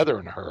back together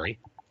in a hurry.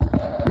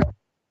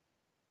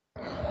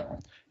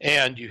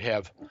 and you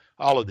have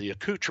all of the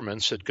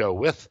accoutrements that go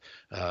with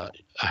a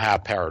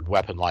high-powered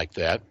weapon like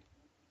that,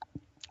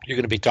 you're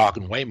going to be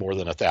talking way more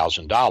than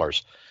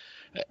 $1,000.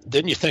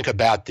 Then you think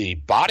about the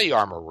body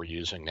armor we're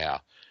using now.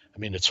 I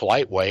mean, it's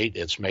lightweight.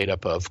 It's made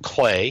up of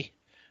clay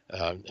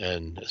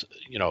and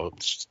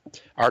it's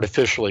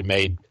artificially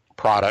made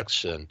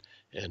products and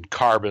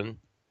carbon.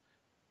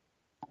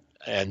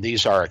 And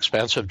these are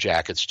expensive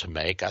jackets to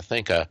make. I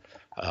think a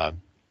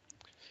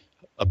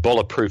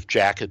bulletproof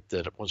jacket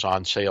that was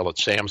on sale at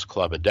Sam's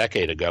Club a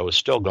decade ago is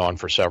still going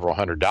for several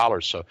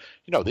 $100s. So,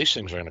 these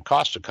things are going to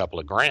cost a couple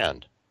of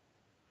grand.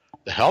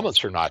 The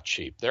helmets are not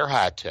cheap. They're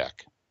high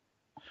tech.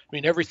 I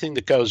mean, everything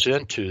that goes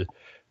into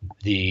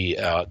the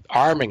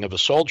arming of a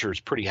soldier is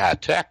pretty high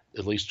tech,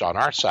 at least on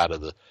our side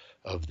of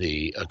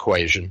the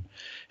equation.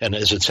 And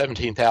is it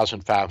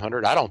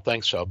 $17,500? I don't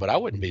think so, but I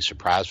wouldn't be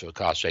surprised if it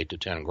costs $8 to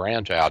 $10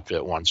 grand to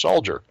outfit one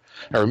soldier.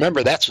 Now,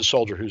 remember, that's a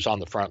soldier who's on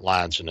the front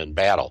lines and in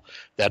battle.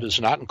 That does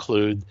not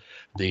include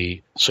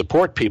the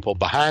support people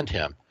behind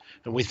him.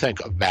 And we think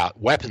about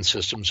weapon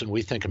systems, and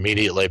we think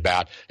immediately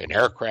about an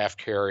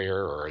aircraft carrier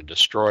or a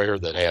destroyer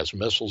that has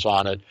missiles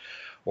on it,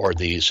 or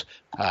these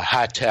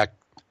high-tech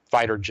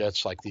fighter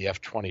jets like the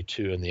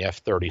F-22 and the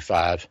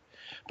F-35.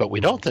 But we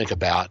don't think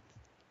about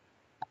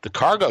the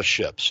cargo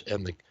ships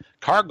and the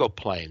cargo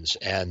planes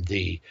and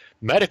the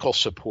medical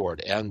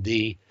support and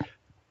the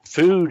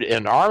food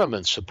and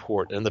armament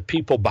support and the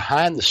people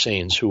behind the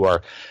scenes who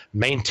are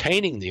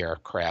maintaining the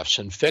aircrafts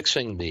and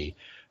fixing the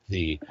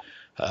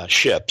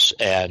ships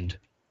and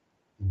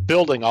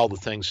building all the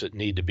things that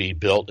need to be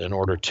built in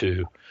order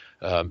to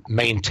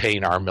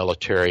maintain our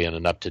military in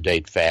an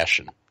up-to-date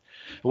fashion.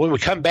 When we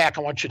come back,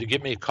 I want you to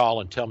give me a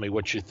call and tell me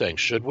what you think.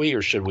 Should we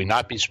or should we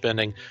not be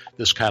spending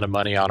this kind of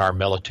money on our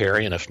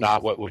military? And if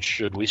not, what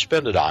should we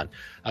spend it on?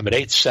 I'm at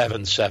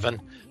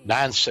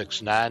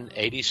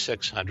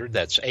 877-969-8600.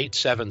 That's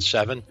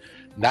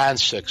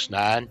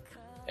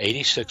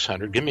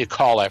 877-969-8600. Give me a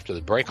call after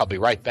the break. I'll be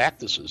right back.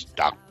 This is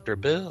Dr.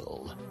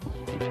 Bill.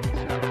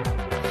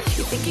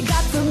 You think you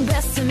got the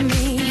best of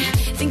me,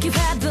 think you've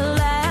had the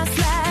last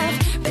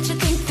laugh, bet you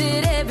think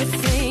that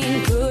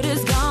everything good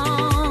is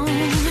gone,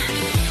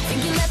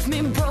 think you left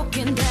me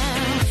broken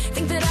down,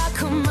 think that I'll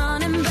come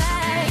running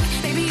back,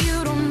 maybe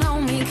you don't know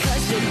me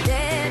 'cause you're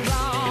dead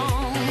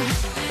wrong.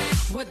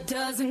 What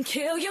doesn't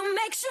kill you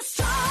makes you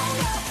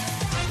stronger.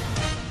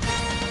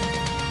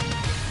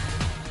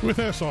 With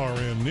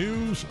SRN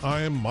News,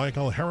 I am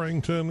Michael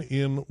Harrington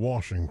in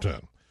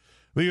Washington.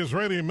 The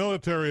Israeli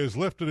military has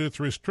lifted its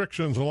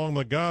restrictions along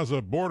the Gaza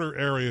border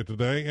area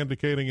today,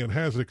 indicating it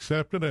has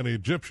accepted an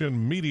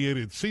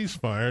Egyptian-mediated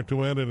ceasefire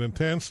to end an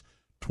intense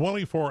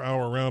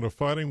 24-hour round of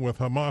fighting with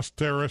Hamas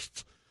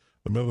terrorists.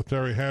 The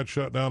military had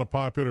shut down a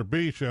popular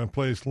beach and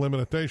placed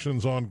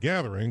limitations on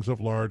gatherings of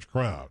large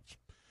crowds.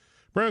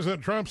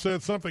 President Trump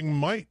said something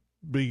might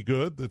be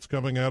good that's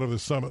coming out of the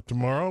summit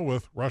tomorrow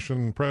with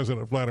Russian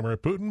President Vladimir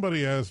Putin, but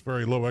he has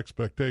very low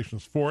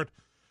expectations for it.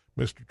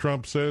 Mr.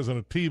 Trump says in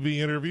a TV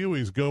interview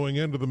he's going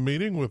into the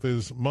meeting with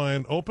his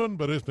mind open,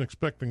 but isn't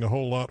expecting a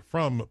whole lot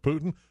from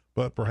Putin,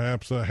 but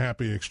perhaps a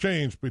happy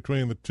exchange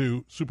between the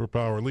two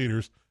superpower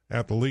leaders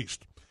at the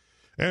least.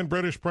 And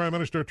British Prime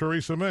Minister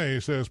Theresa May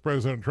says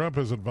President Trump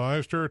has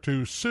advised her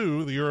to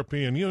sue the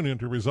European Union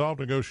to resolve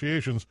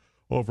negotiations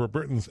over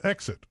Britain's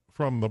exit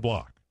from the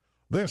bloc.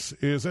 This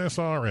is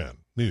SRN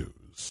News.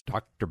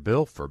 Dr.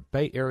 Bill for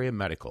Bay Area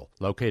Medical,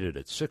 located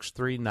at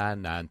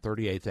 6399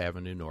 38th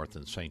Avenue North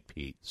in St.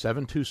 Pete,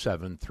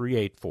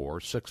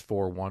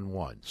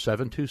 727-384-6411,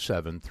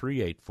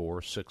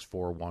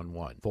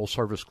 727-384-6411.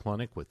 Full-service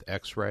clinic with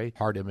X-ray,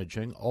 heart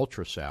imaging,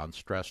 ultrasound,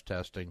 stress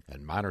testing,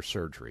 and minor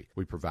surgery.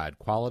 We provide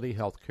quality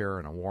health care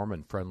in a warm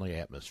and friendly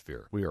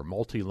atmosphere. We are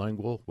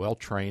multilingual,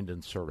 well-trained,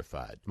 and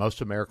certified. Most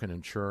American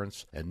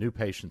insurance and new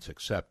patients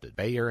accepted.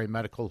 Bay Area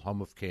Medical,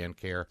 home of Can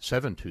Care,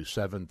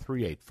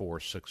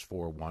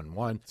 727-384-6411.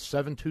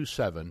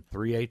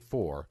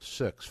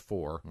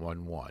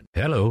 727-384-6411.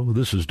 Hello,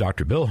 this is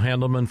Dr. Bill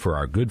Handelman for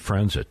our good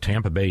friends at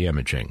Tampa Bay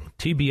Imaging.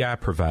 TBI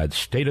provides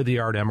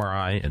state-of-the-art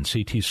MRI and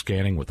CT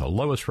scanning with the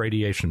lowest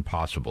radiation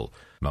possible.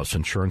 Most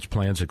insurance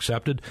plans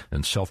accepted,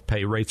 and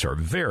self-pay rates are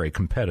very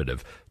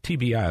competitive.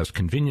 TBI is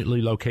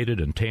conveniently located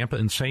in Tampa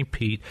and St.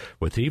 Pete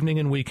with evening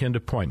and weekend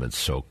appointments,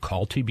 so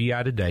call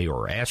TBI today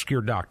or ask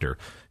your doctor.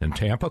 In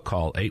Tampa,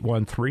 call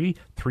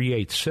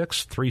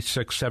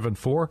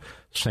 813-386-3674.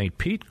 St.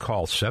 Pete,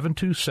 call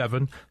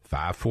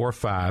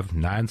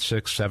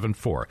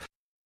 727-545-9674.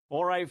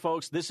 All right,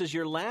 folks, this is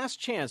your last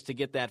chance to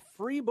get that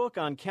free book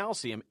on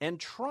calcium and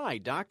try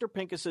Dr.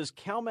 Pincus's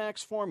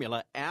CalMax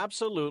formula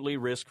absolutely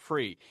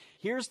risk-free.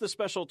 Here's the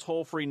special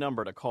toll-free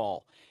number to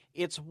call.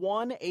 It's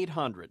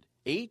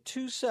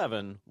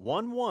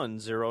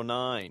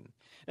 1-800-827-1109.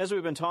 As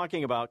we've been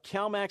talking about,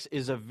 CalMax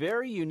is a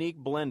very unique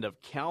blend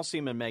of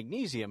calcium and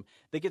magnesium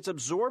that gets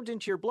absorbed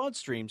into your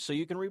bloodstream so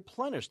you can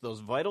replenish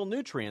those vital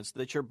nutrients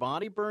that your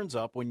body burns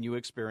up when you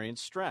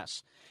experience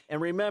stress. And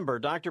remember,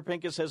 Dr.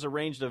 Pincus has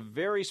arranged a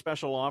very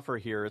special offer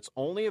here. It's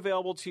only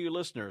available to you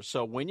listeners,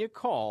 so when you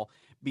call,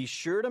 be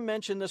sure to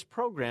mention this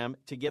program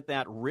to get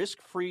that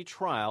risk-free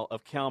trial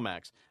of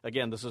CalMax.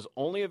 Again, this is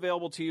only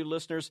available to you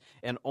listeners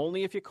and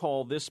only if you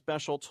call this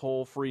special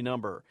toll-free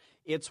number.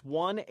 It's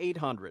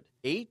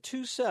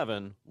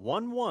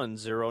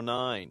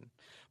 1-800-827-1109.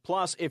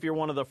 Plus, if you're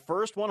one of the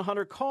first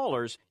 100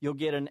 callers, you'll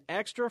get an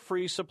extra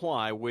free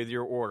supply with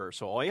your order.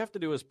 So all you have to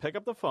do is pick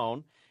up the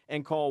phone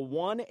and call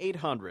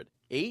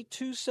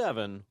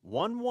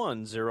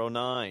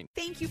 1-800-827-1109.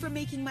 Thank you for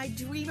making my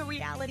dream a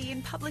reality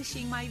and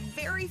publishing my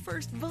very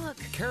first book.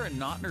 Karen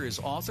Notner is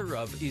author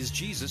of Is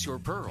Jesus Your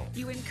Pearl?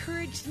 You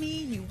encouraged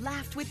me, you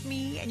laughed with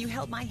me, and you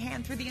held my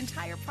hand through the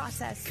entire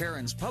process.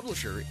 Karen's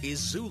publisher is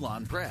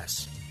Zulon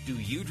Press. Do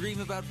you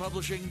dream about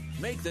publishing?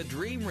 Make the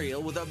dream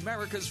real with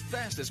America's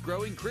fastest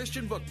growing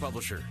Christian book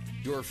publisher.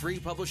 Your free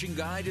publishing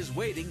guide is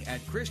waiting at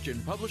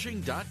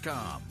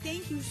ChristianPublishing.com.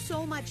 Thank you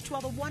so much to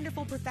all the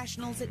wonderful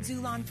professionals at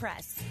Zulon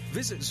Press.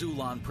 Visit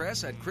Zulon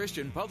Press at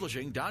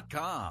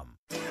ChristianPublishing.com.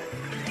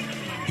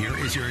 Here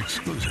is your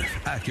exclusive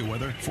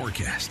AccuWeather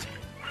forecast.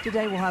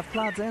 Today we'll have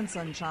clouds and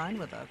sunshine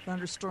with a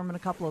thunderstorm in a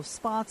couple of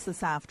spots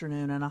this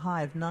afternoon and a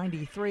high of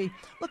 93.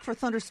 Look for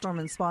thunderstorm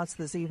in spots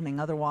this evening.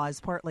 Otherwise,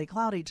 partly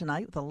cloudy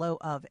tonight with a low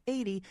of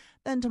 80.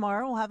 Then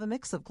tomorrow we'll have a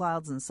mix of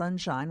clouds and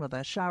sunshine with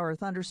a shower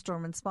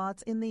thunderstorm in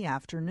spots in the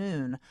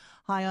afternoon.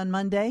 High on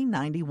Monday,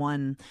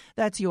 91.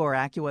 That's your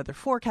AccuWeather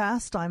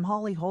forecast. I'm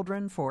Holly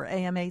Holdren for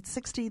AM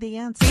 860 The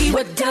Answer.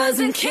 What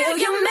doesn't kill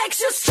you makes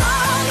you stronger.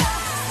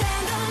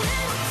 Stand a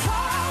little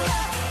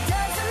taller.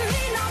 Doesn't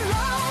mean I'm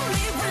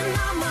lonely when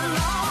I'm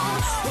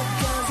alone. What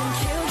doesn't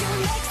kill you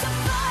makes a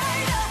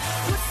fighter.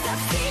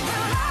 Footsteps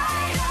even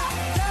lighter.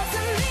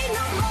 Doesn't mean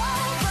I'm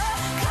over,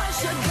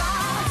 'cause you're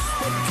gone.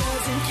 What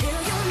doesn't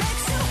kill you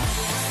makes you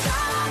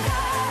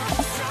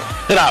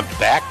stronger. And I'm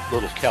back,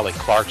 little Kelly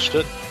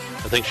Clarkson.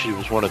 I think she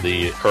was one of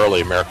the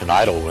early American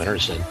Idol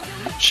winners, and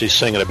she's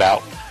singing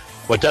about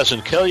what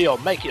doesn't kill you will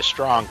make you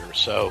stronger.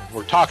 So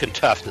we're talking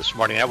tough this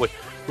morning.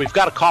 We've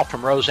got a call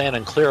from Roseanne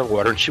in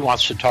Clearwater, and she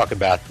wants to talk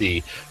about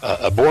the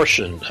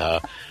abortion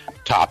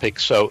topic.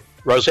 So,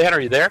 Roseanne,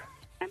 are you there?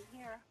 I'm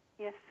here.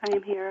 Yes, I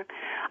am here.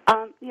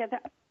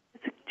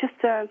 It's just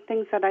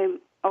things that I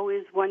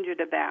always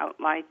wondered about.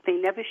 Like, they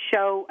never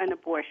show an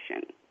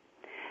abortion,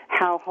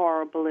 how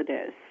horrible it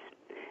is.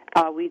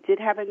 We did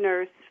have a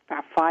nurse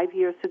about 5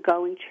 years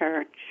ago in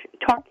church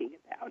talking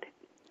about it.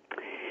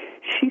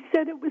 She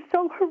said it was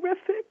so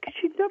horrific,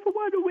 she'd never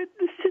want to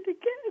witness it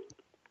again.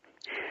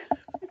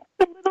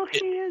 The little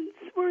hands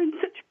were in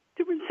such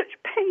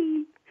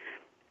pain.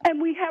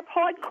 And we have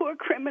hardcore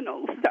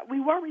criminals that we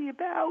worry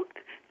about,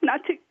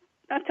 not to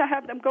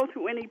have them go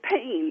through any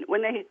pain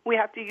when we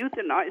have to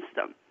euthanize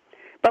them.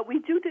 But we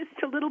do this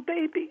to little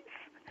babies.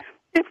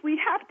 If we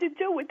have to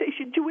do it, they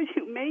should do it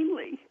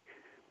humanely.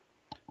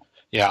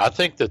 Yeah, I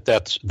think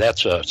that's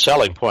a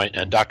selling point.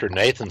 And Dr.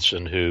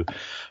 Nathanson, who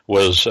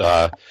was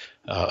a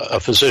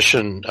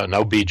physician, an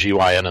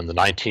OBGYN in the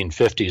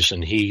 1950s,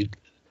 and he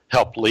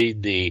helped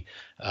lead the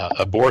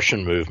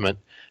abortion movement.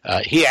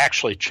 He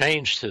actually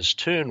changed his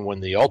tune when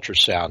the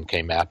ultrasound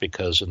came out,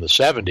 because in the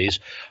 70s,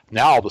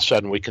 now all of a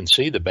sudden we can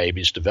see the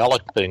babies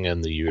developing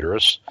in the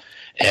uterus.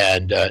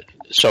 And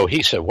so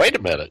he said, wait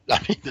a minute,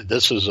 I mean,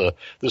 this is a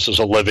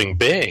living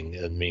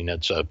being. I mean,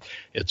 it's a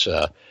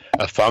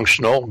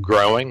functional,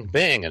 growing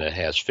being, and it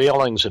has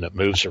feelings, and it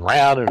moves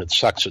around, and it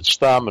sucks its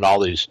thumb, and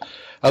all these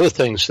other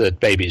things that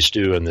babies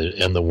do in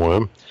the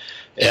womb.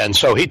 And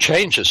so he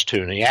changed his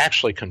tune. He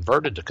actually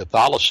converted to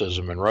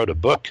Catholicism and wrote a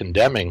book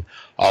condemning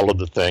all of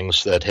the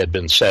things that had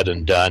been said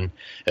and done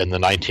in the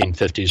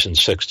 1950s and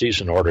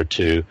 60s in order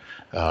to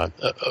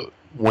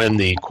win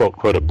the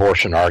quote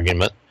abortion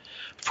argument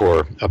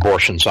for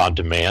abortions on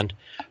demand.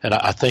 And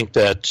I think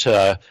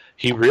that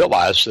he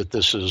realized that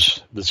this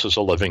is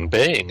a living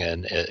being,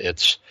 and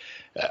it's,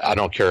 I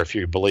don't care if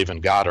you believe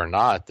in God or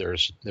not,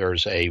 there's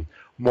a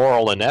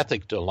moral and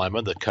ethic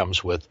dilemma that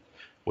comes with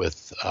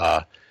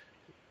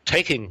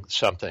taking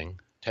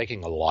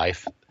a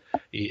life.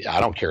 I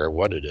don't care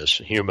what it is,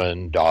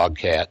 human, dog,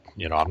 cat.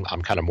 You know,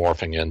 I'm kind of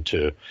morphing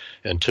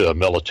into a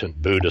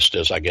militant Buddhist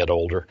as I get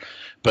older.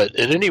 But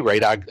at any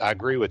rate, I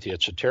agree with you.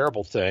 It's a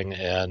terrible thing,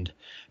 and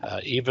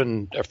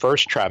even a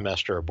first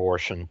trimester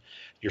abortion,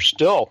 you're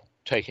still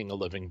taking a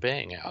living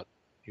being out.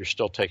 You're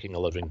still taking a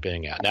living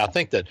being out. Now, I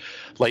think that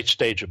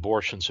late-stage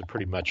abortions have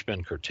pretty much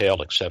been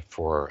curtailed except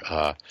for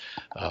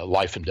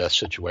life and death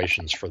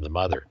situations for the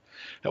mother.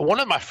 Now, one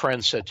of my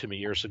friends said to me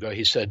years ago,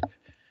 he said,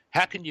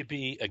 how can you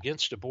be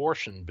against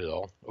abortion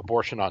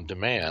on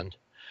demand,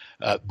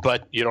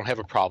 but you don't have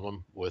a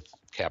problem with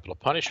capital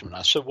punishment?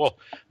 I said, well,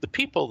 the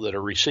people that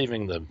are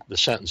receiving the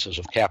sentences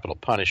of capital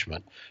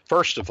punishment,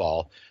 first of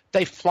all,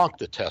 they flunked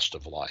the test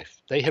of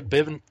life. They have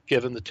been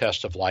given the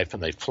test of life,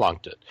 and they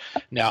flunked it.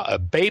 Now, a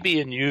baby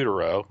in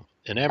utero,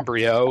 an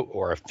embryo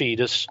or a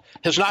fetus,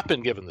 has not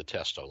been given the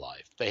test of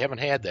life. They haven't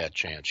had that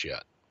chance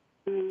yet.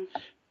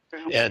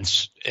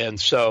 Mm-hmm. And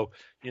so,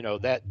 you know,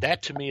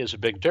 that to me is a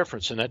big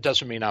difference, and that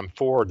doesn't mean I'm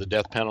for the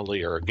death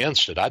penalty or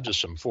against it. I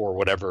just am for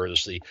whatever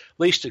is the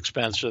least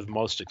expensive,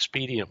 most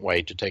expedient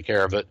way to take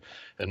care of it.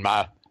 And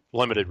my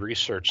limited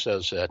research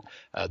says that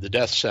the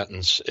death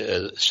sentence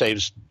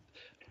saves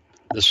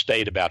the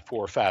state about $4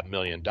 or $5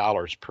 million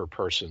per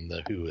person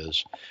who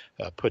is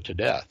put to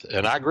death.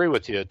 And I agree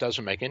with you. It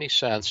doesn't make any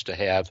sense to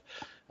have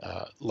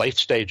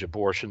late-stage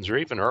abortions or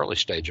even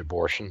early-stage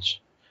abortions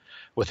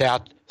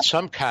without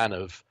some kind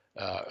of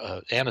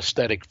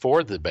anesthetic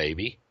for the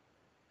baby.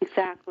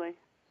 Exactly.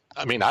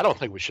 I mean, I don't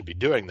think we should be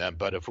doing them,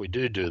 but if we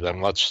do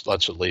them, let's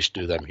at least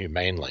do them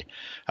humanely.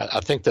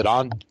 I think that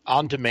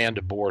on-demand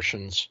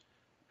abortions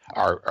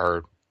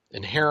are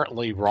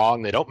inherently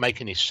wrong. They don't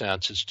make any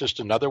sense. It's just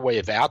another way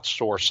of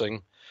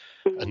outsourcing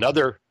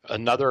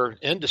another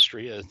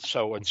industry.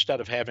 So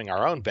instead of having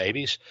our own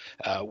babies,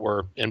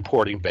 we're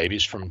importing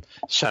babies from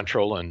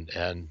Central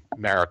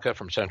America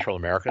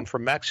and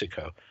from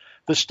Mexico.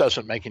 This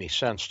doesn't make any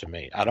sense to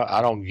me.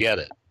 I don't get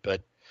it.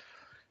 But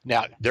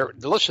now,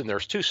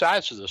 there's two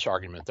sides to this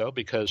argument, though,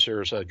 because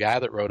there's a guy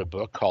that wrote a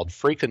book called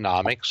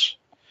Freakonomics.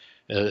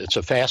 It's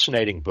a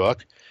fascinating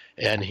book.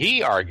 And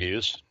he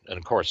argues, and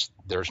of course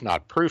there's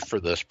not proof for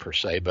this per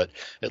se, but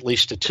at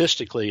least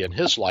statistically in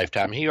his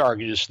lifetime, he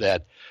argues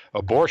that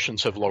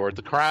abortions have lowered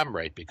the crime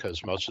rate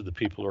because most of the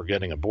people who are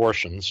getting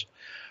abortions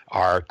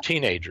are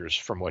teenagers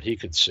from what he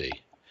could see.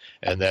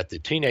 And that the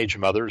teenage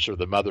mothers are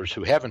the mothers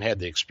who haven't had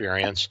the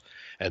experience,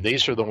 and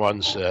these are the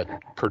ones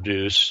that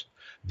produce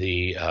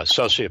the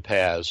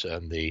sociopaths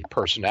and the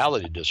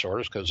personality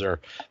disorders because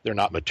they're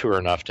not mature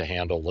enough to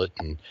handle it,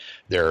 and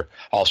they're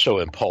also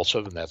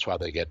impulsive, and that's why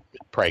they get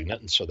pregnant,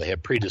 and so they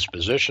have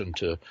predisposition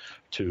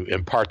to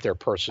impart their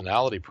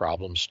personality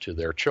problems to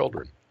their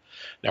children.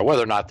 Now,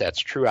 whether or not that's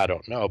true, I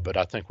don't know, but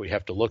I think we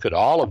have to look at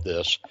all of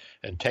this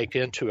and take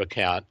into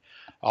account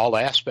all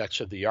aspects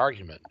of the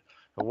argument.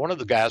 And one of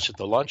the guys at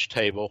the lunch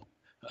table,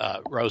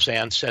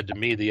 Roseanne, said to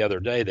me the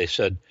other day, they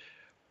said,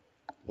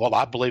 well,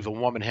 I believe a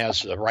woman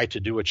has the right to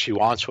do what she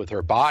wants with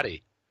her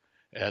body.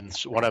 And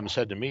one of them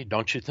said to me,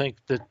 don't you think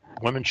that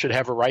women should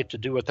have a right to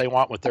do what they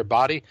want with their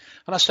body?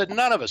 And I said,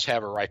 none of us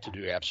have a right to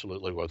do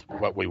absolutely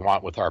what we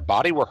want with our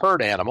body. We're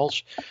herd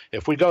animals.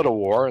 If we go to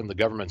war and the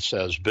government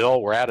says, Bill,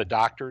 we're out of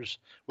doctors,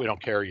 we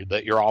don't care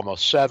that you're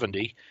almost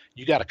 70,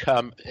 you got to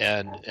come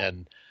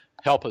and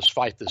help us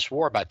fight this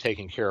war by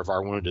taking care of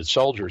our wounded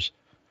soldiers.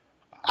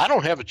 I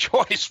don't have a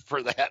choice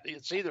for that.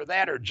 It's either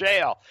that or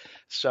jail.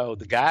 So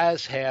the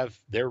guys have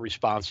their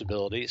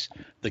responsibilities.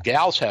 The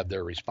gals have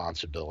their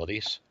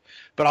responsibilities.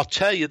 But I'll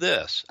tell you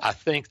this. I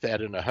think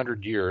that in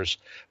 100 years,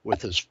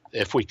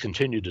 if we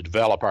continue to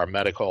develop our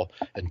medical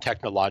and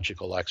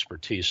technological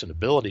expertise and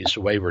abilities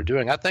the way we're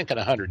doing, I think in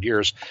 100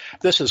 years,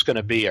 this is going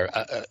to be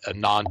a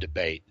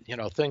non-debate. You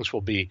know, things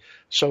will be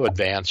so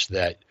advanced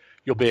that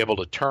you'll be able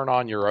to turn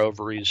on your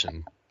ovaries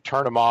and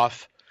turn them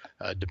off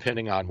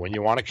depending on when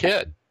you want a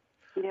kid.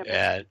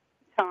 Yeah,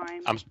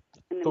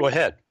 go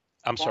ahead.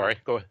 I'm sorry.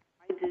 Go ahead.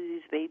 Why do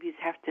these babies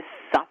have to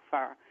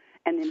suffer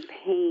and in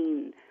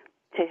pain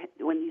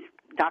when these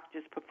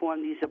doctors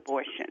perform these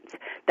abortions?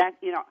 That,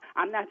 you know,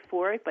 I'm not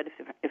for it, but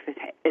if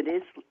it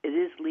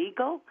is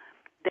legal,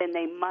 then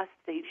they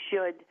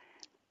should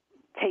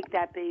take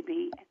that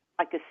baby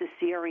like a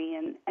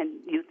cesarean and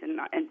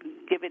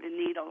give it a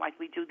needle like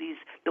we do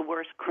the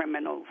worst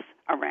criminals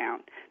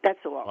around.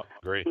 That's all.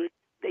 Great.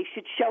 They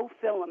should show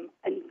film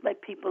and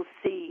let people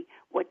see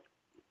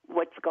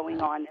what's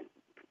going on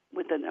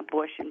with an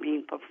abortion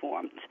being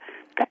performed.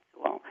 That's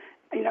all.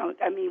 You know,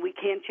 I mean, we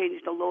can't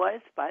change the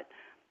laws, but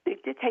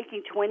they're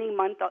taking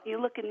 20-month.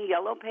 You look in the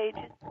yellow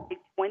pages,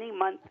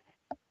 20-month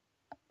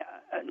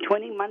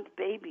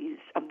babies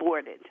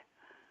aborted.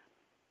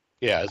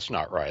 Yeah, it's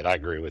not right. I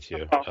agree with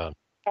you.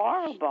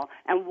 Horrible.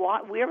 And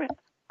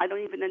I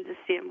don't even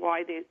understand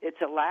why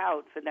it's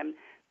allowed for them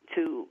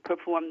to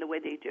perform the way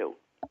they do.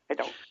 I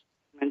don't.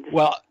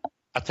 Well,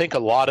 I think a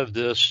lot of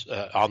this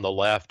on the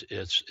left,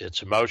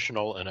 it's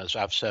emotional, and as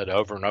I've said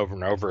over and over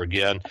and over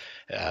again,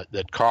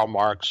 that Karl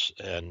Marx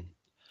and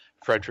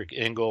Friedrich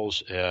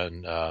Engels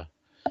and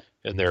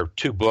in their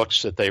two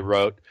books that they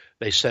wrote,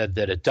 they said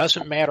that it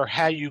doesn't matter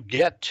how you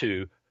get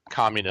to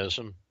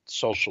communism,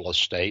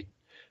 socialist state.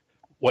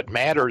 What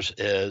matters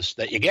is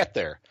that you get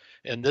there.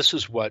 And this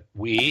is what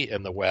we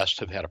in the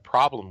West have had a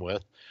problem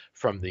with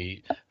from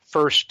the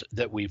first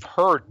that we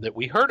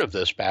heard of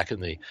this back in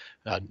the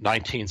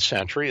 19th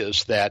century,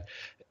 is that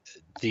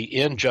the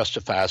end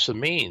justifies the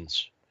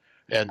means.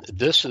 And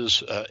this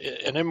is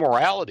an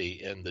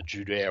immorality in the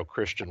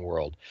Judeo-Christian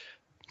world.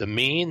 The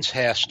means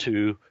has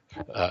to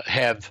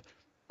have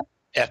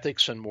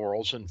ethics and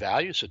morals and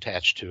values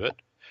attached to it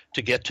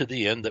to get to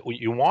the end that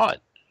you want.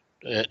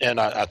 And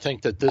I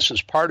think that this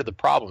is part of the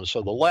problem.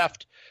 So the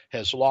left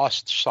has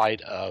lost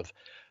sight of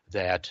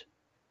that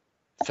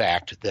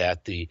fact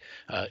that the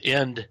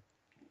end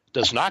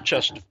does not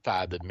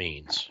justify the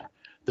means.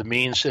 The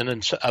means in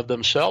and of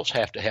themselves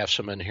have to have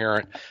some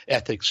inherent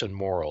ethics and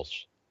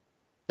morals.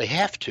 They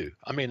have to.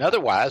 I mean,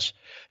 otherwise,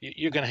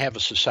 you're going to have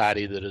a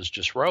society that is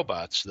just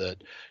robots,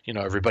 that, you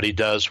know, everybody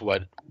does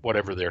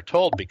whatever they're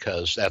told,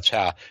 because that's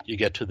how you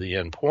get to the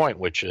end point,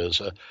 which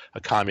is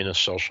a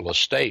communist socialist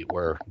state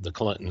where the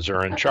Clintons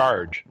are in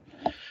charge.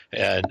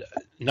 And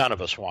none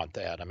of us want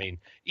that. I mean,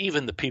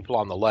 even the people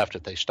on the left,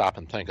 if they stop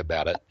and think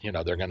about it,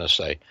 they're going to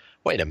say,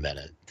 wait a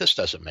minute, this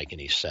doesn't make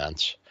any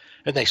sense.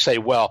 And they say,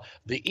 well,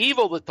 the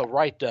evil that the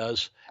right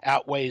does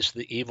outweighs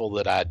the evil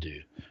that I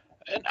do.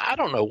 And I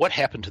don't know what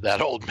happened to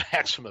that old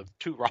maxim of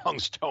 2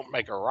 wrongs don't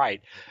make a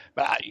right.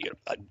 But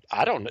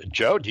I don't know.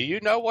 Joe, do you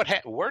know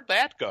where'd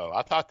that go?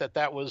 I thought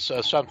that was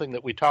something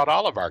that we taught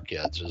all of our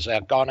kids. Has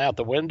that gone out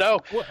the window?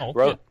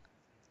 Well,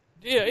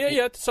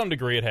 yeah, to some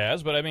degree it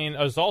has. But I mean,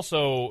 it's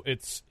also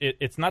it's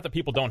not that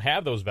people don't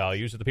have those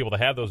values. That the people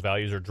that have those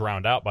values are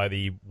drowned out by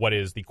what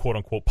is the quote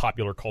unquote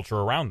popular culture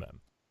around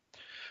them.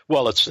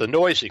 Well, it's the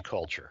noisy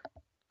culture.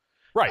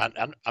 Right.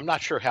 I'm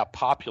not sure how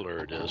popular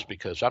it is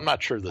because I'm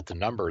not sure that the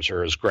numbers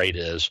are as great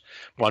as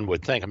one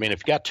would think. I mean, if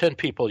you got 10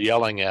 people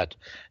yelling at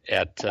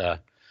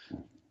Sarah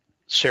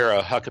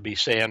Huckabee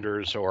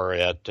Sanders or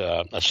at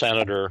a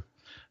senator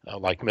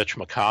like Mitch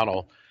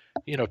McConnell,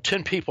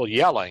 10 people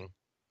yelling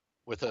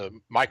with a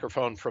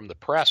microphone from the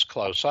press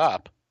close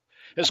up,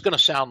 it's going to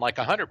sound like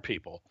 100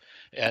 people.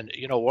 And,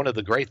 one of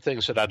the great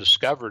things that I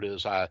discovered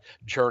as I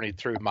journeyed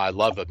through my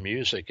love of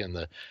music in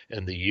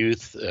the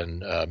youth and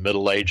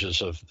middle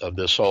ages of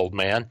this old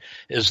man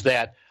is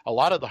that a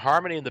lot of the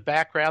harmony in the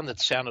background that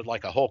sounded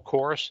like a whole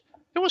chorus,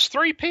 it was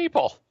 3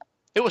 people.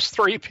 It was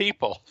 3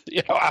 people.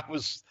 I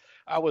was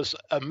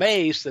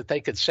amazed that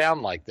they could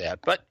sound like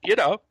that. But,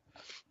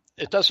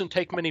 it doesn't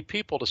take many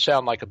people to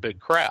sound like a big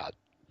crowd.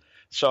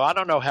 So I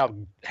don't know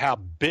how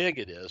big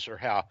it is or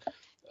how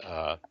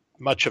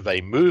much of a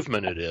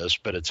movement it is,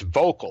 but it's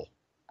vocal,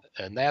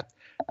 and that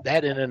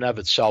in and of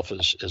itself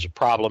is a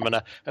problem.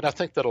 And I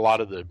think that a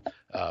lot of the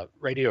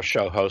radio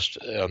show hosts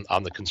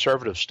on the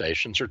conservative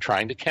stations are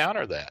trying to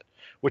counter that,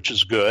 which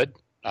is good.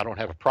 I don't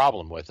have a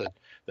problem with it.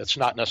 That's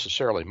not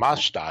necessarily my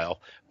style,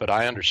 but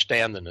I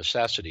understand the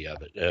necessity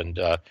of it. And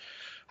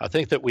I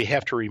think that we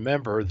have to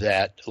remember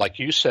that, like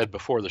you said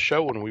before the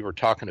show when we were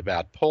talking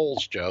about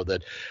polls, Joe,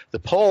 that the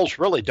polls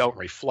really don't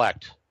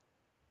reflect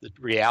the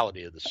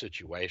reality of the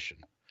situation.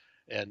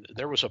 And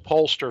there was a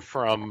pollster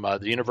from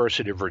the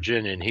University of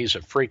Virginia, and he's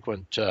a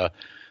frequent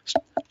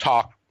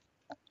talk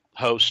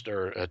host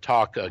or a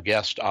talk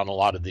guest on a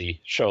lot of the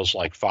shows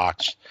like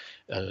Fox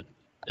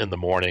in the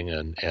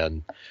morning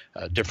and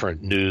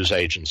different news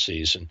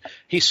agencies. And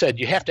he said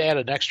you have to add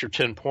an extra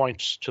 10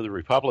 points to the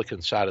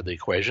Republican side of the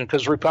equation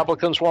because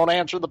Republicans won't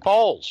answer the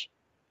polls.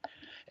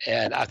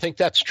 And I think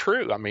that's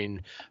true. I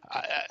mean,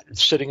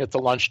 sitting at the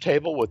lunch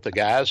table with the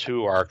guys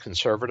who are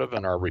conservative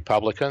and are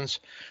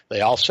Republicans,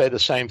 they all say the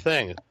same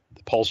thing.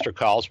 The pollster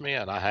calls me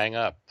and I hang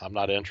up. I'm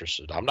not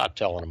interested. I'm not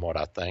telling them what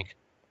I think.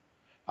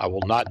 I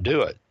will not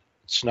do it.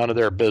 It's none of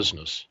their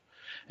business.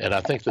 And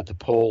I think that the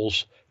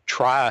polls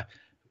try,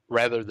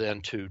 rather than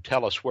to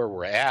tell us where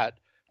we're at,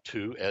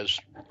 to, as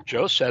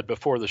Joe said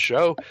before the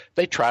show,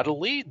 they try to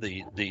lead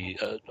the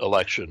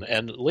election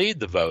and lead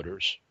the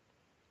voters.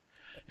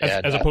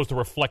 As opposed to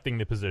reflecting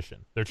the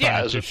position. They're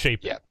trying to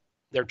shape it. Yeah,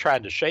 they're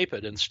trying to shape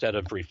it instead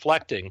of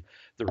reflecting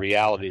the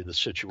reality of the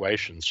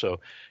situation. So,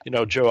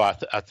 Joe,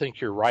 I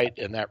think you're right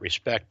in that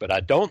respect, but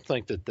I don't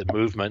think that the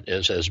movement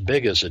is as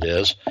big as it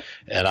is,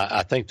 and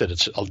I think that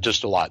it's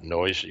just a lot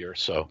noisier.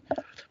 So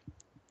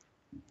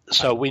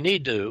we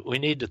need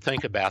to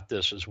think about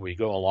this as we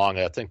go along.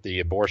 I think the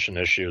abortion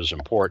issue is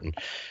important,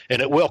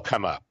 and it will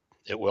come up.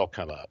 It will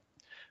come up.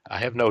 I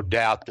have no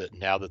doubt that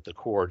now that the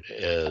court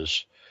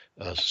is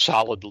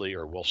solidly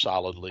or will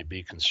solidly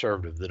be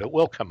conservative, that it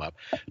will come up.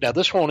 Now,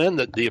 this won't end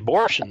the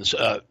abortions,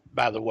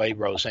 by the way,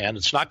 Roseanne.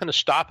 It's not going to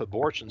stop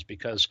abortions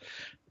because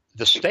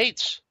the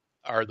states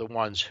are the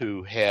ones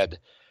who had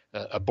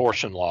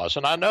abortion laws.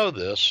 And I know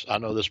this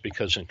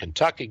because in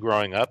Kentucky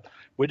growing up,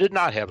 we did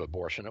not have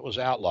abortion. It was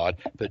outlawed,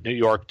 but New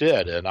York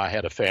did. And I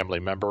had a family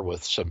member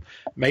with some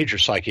major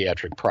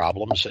psychiatric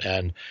problems,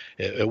 and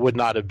it would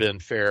not have been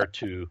fair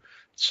to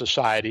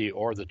society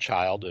or the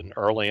child. And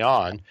early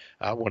on,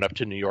 I went up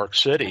to New York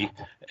City,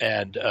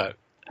 and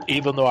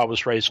even though I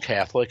was raised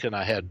Catholic and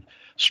I had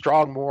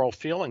strong moral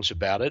feelings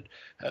about it,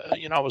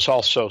 I was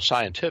also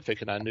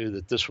scientific, and I knew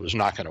that this was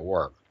not going to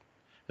work,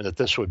 and that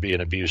this would be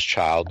an abused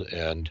child,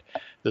 and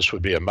this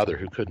would be a mother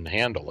who couldn't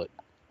handle it,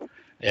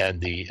 and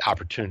the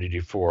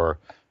opportunity for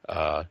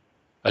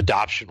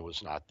adoption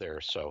was not there.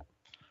 So,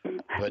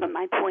 but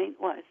my point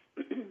was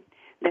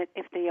that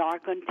if they are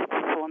going to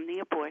perform the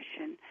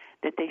abortion,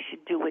 that they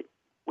should do it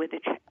where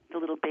the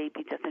little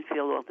baby doesn't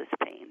feel all this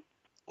pain.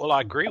 Well, I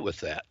agree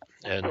with that.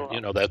 And,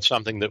 that's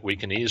something that we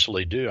can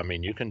easily do. I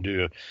mean, you can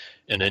do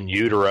an in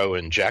utero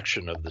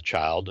injection of the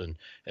child and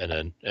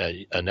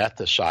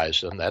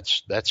anesthetize them.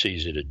 That's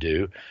easy to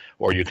do.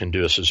 Or you can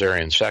do a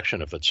cesarean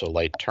section if it's a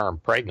late-term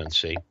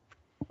pregnancy.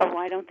 But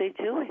why don't they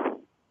do it?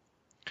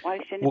 Why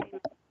shouldn't it be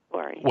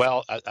mandatory?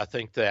 Well, I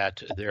think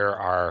that there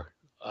are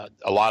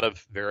a lot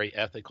of very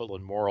ethical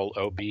and moral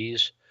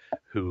OBs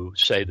who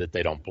say that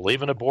they don't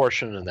believe in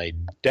abortion, and they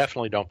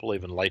definitely don't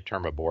believe in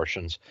late-term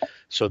abortions.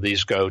 So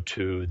these go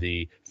to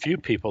the few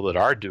people that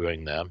are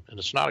doing them, and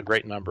it's not a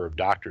great number of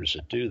doctors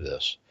that do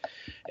this.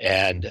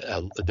 And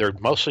they're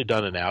mostly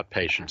done in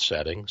outpatient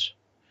settings.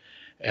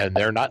 and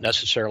they're not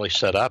necessarily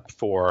set up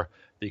for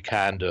the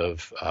kind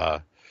of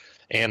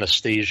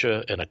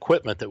anesthesia and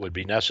equipment that would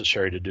be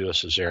necessary to do a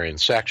cesarean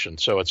section.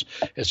 So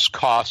it's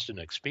cost and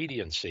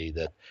expediency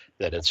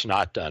that it's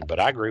not done. But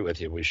I agree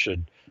with you. We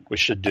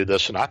should do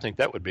this, and I think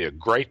that would be a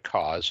great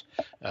cause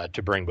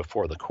to bring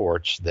before the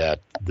courts,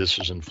 that this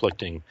is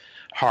inflicting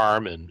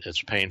harm and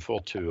it's painful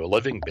to a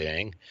living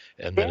being,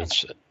 and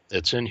that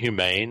it's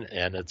inhumane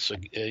and it's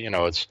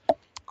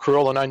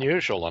cruel and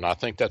unusual. And I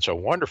think that's a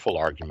wonderful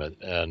argument,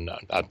 and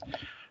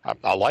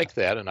I like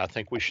that, and I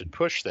think we should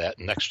push that.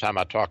 And next time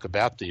I talk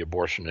about the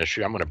abortion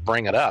issue, I'm going to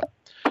bring it up.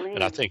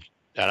 And I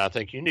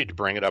think you need to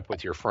bring it up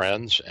with your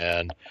friends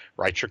and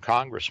write your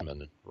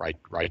congressman,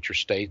 write your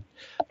state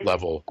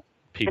level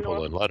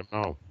people, and let them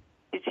know.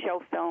 It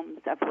show films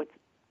of what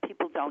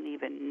people don't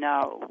even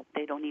know.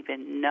 They don't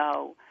even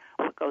know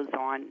what goes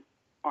on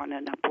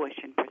an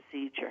abortion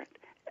procedure.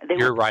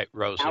 You're right,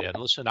 Rosie. And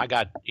listen, I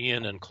got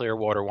Ian in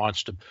Clearwater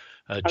wants to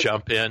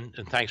jump in,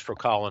 and thanks for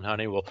calling,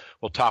 honey. We'll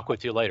talk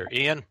with you later.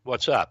 Ian,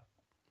 what's up?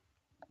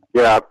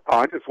 Yeah,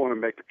 I just want to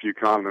make a few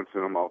comments.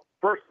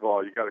 First of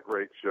all, you got a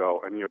great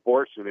show, and the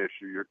abortion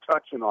issue, you're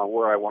touching on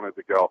where I wanted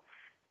to go.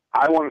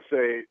 I want to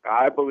say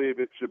I believe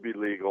it should be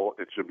legal.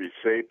 It should be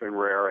safe and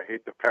rare. I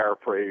hate to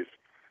paraphrase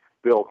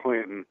Bill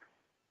Clinton.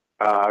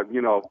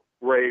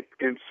 Rape,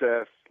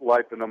 incest,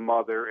 life in a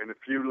mother, in a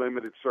few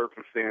limited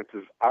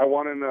circumstances. I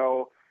want to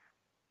know,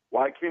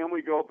 why can't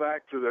we go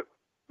back to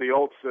the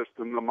old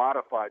system, the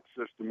modified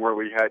system, where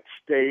we had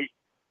state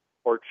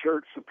or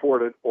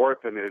church-supported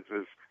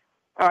orphanages?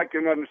 I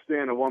can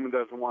understand a woman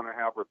doesn't want to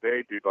have her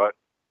baby, but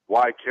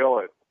why kill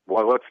it?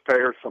 Well, let's pay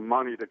her some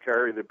money to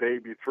carry the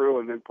baby through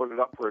and then put it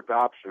up for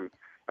adoption.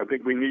 I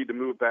think we need to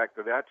move back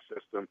to that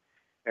system.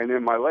 And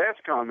then my last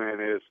comment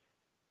is,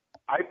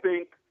 I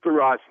think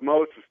through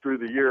osmosis, through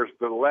the years,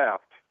 the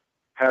left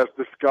has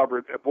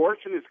discovered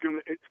abortion is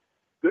going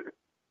to,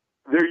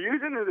 they're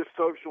using it as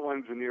social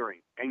engineering.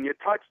 And you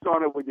touched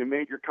on it when you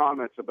made your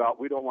comments about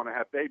we don't want to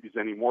have babies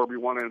anymore, we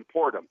want to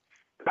import them.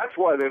 That's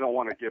why they don't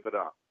want to give it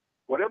up.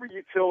 Whatever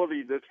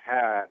utility this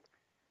had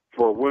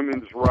for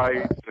women's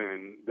rights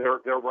and their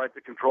right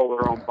to control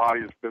their own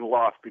body has been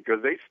lost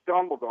because they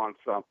stumbled on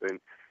something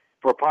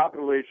for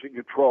population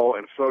control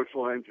and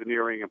social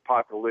engineering and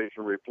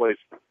population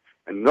replacement.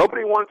 And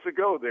nobody wants to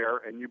go there,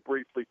 and you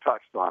briefly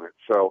touched on it.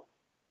 So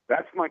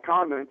that's my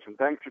comments, and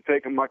thanks for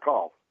taking my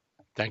call.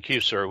 Thank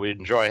you, sir. We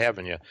enjoy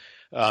having you.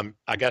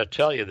 I got to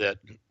tell you that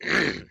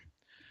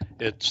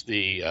it's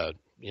the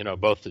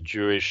both the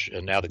Jewish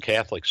and now the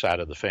Catholic side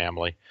of the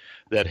family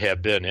that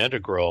have been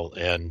integral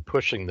in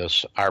pushing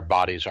this, our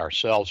bodies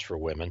ourselves for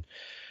women.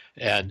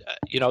 And,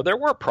 there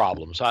were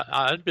problems.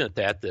 I admit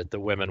that the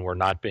women were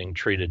not being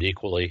treated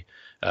equally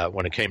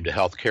when it came to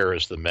health care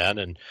as the men.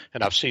 And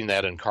I've seen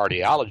that in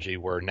cardiology,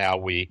 where now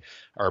we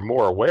are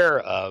more aware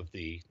of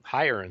the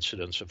higher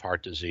incidence of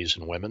heart disease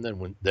in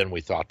women than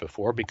we thought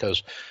before,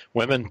 because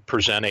women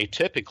present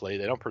atypically.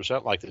 They don't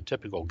present like the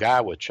typical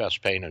guy with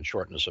chest pain and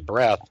shortness of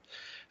breath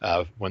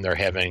when they're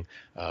having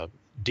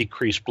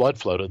decreased blood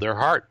flow to their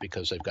heart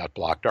because they've got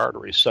blocked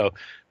arteries. So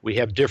we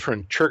have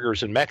different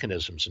triggers and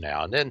mechanisms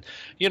now. And then,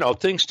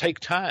 things take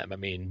time. I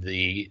mean,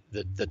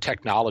 the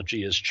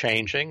technology is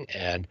changing.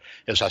 And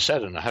as I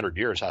said, in 100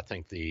 years, I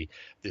think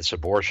this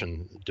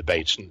abortion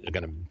debate's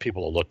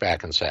people will look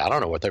back and say, I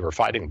don't know what they were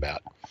fighting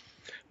about.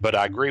 But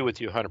I agree with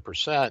you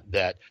 100%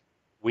 that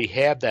we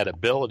have that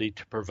ability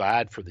to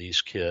provide for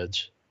these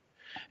kids.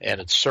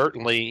 And it's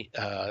certainly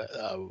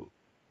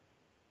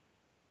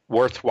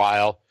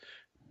worthwhile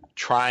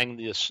trying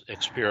this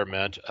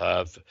experiment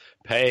of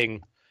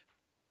paying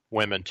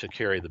women to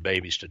carry the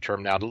babies to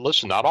term. Now,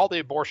 listen, not all the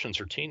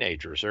abortions are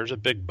teenagers. There's a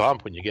big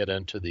bump when you get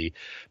into the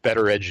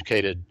better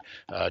educated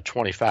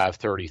 25,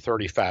 30,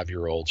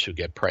 35-year-olds who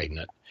get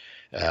pregnant.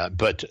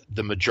 But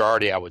the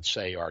majority, I would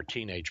say, are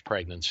teenage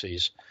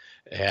pregnancies.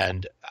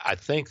 And I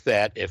think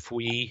that if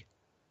we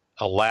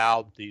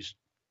allowed these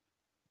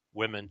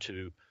women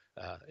to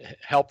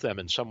help them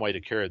in some way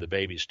to carry the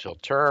babies till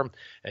term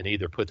and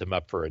either put them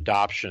up for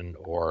adoption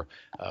or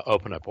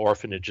open up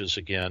orphanages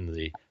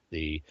again.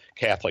 The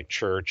Catholic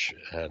Church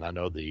and I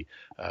know the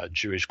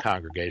Jewish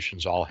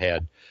congregations all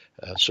had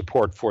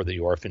support for the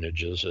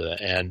orphanages,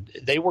 and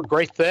they were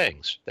great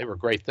things. They were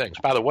great things.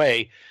 By the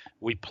way,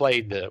 we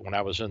played when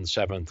I was in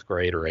 7th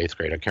grade or 8th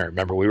grade, I can't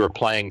remember, we were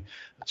playing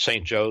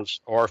St.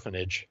 Joe's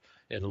Orphanage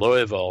in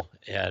Louisville,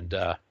 and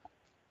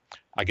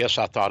I guess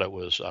I thought it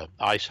was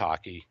ice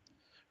hockey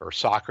or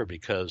soccer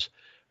because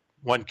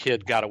one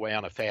kid got away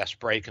on a fast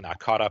break and I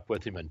caught up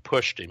with him and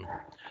pushed him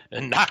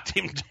and knocked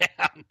him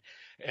down.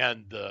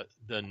 And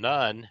the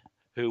nun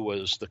who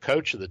was the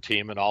coach of the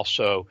team and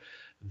also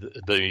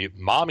the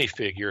mommy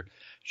figure,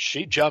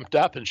 she jumped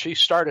up and she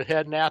started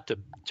heading out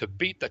to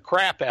beat the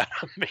crap out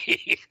of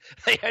me.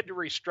 They had to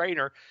restrain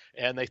her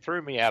and they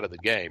threw me out of the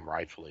game,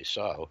 rightfully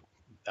so,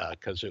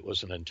 because it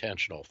was an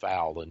intentional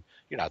foul, and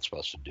you're not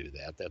supposed to do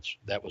that.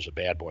 That was a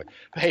bad boy.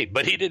 Hey,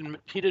 but he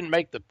didn't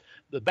make the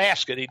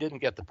basket. He didn't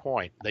get the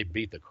point. They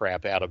beat the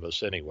crap out of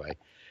us anyway.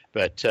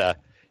 But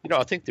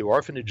I think the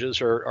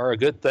orphanages are a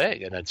good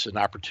thing, and it's an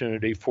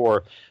opportunity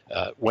for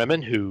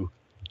women who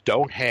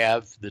don't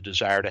have the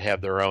desire to have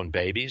their own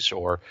babies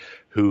or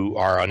who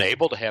are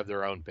unable to have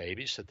their own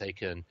babies, that they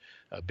can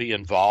be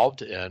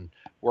involved and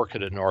work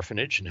at an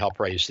orphanage and help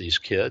raise these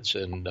kids.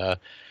 And,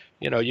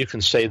 you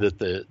can say that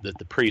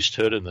the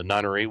priesthood and the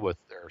nunnery with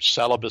their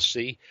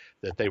celibacy,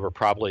 that they were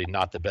probably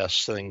not the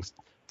best things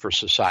for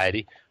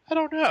society. I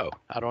don't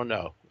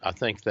know. I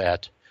think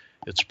that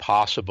it's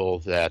possible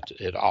that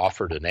it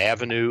offered an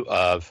avenue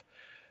of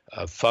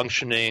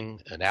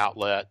functioning, an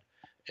outlet,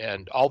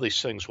 and all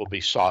these things will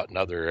be sought in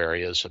other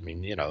areas. I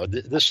mean,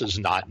 this is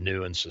not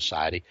new in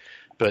society,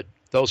 but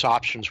those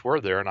options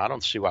were there, and I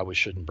don't see why we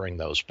shouldn't bring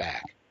those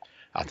back.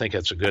 I think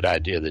it's a good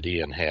idea that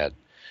Ian had.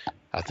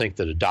 I think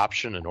that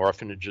adoption and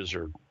orphanages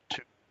are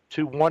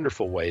two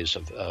wonderful ways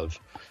of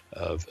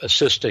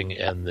assisting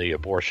in the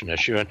abortion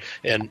issue.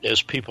 And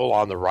as people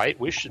on the right,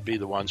 we should be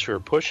the ones who are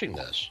pushing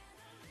this.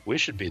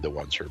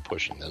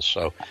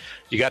 So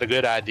you got a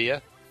good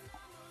idea?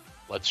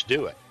 Let's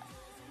do it.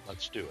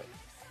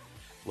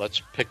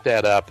 Let's pick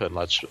that up and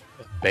let's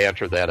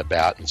banter that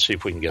about and see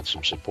if we can get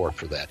some support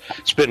for that.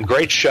 It's been a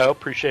great show.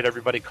 Appreciate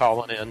everybody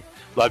calling in.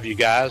 Love you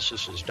guys.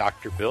 This is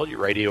Dr. Bill, your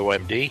Radio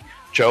MD.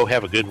 Joe,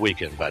 have a good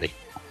weekend, buddy.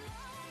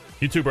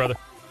 You too, brother.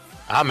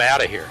 I'm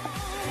out of here.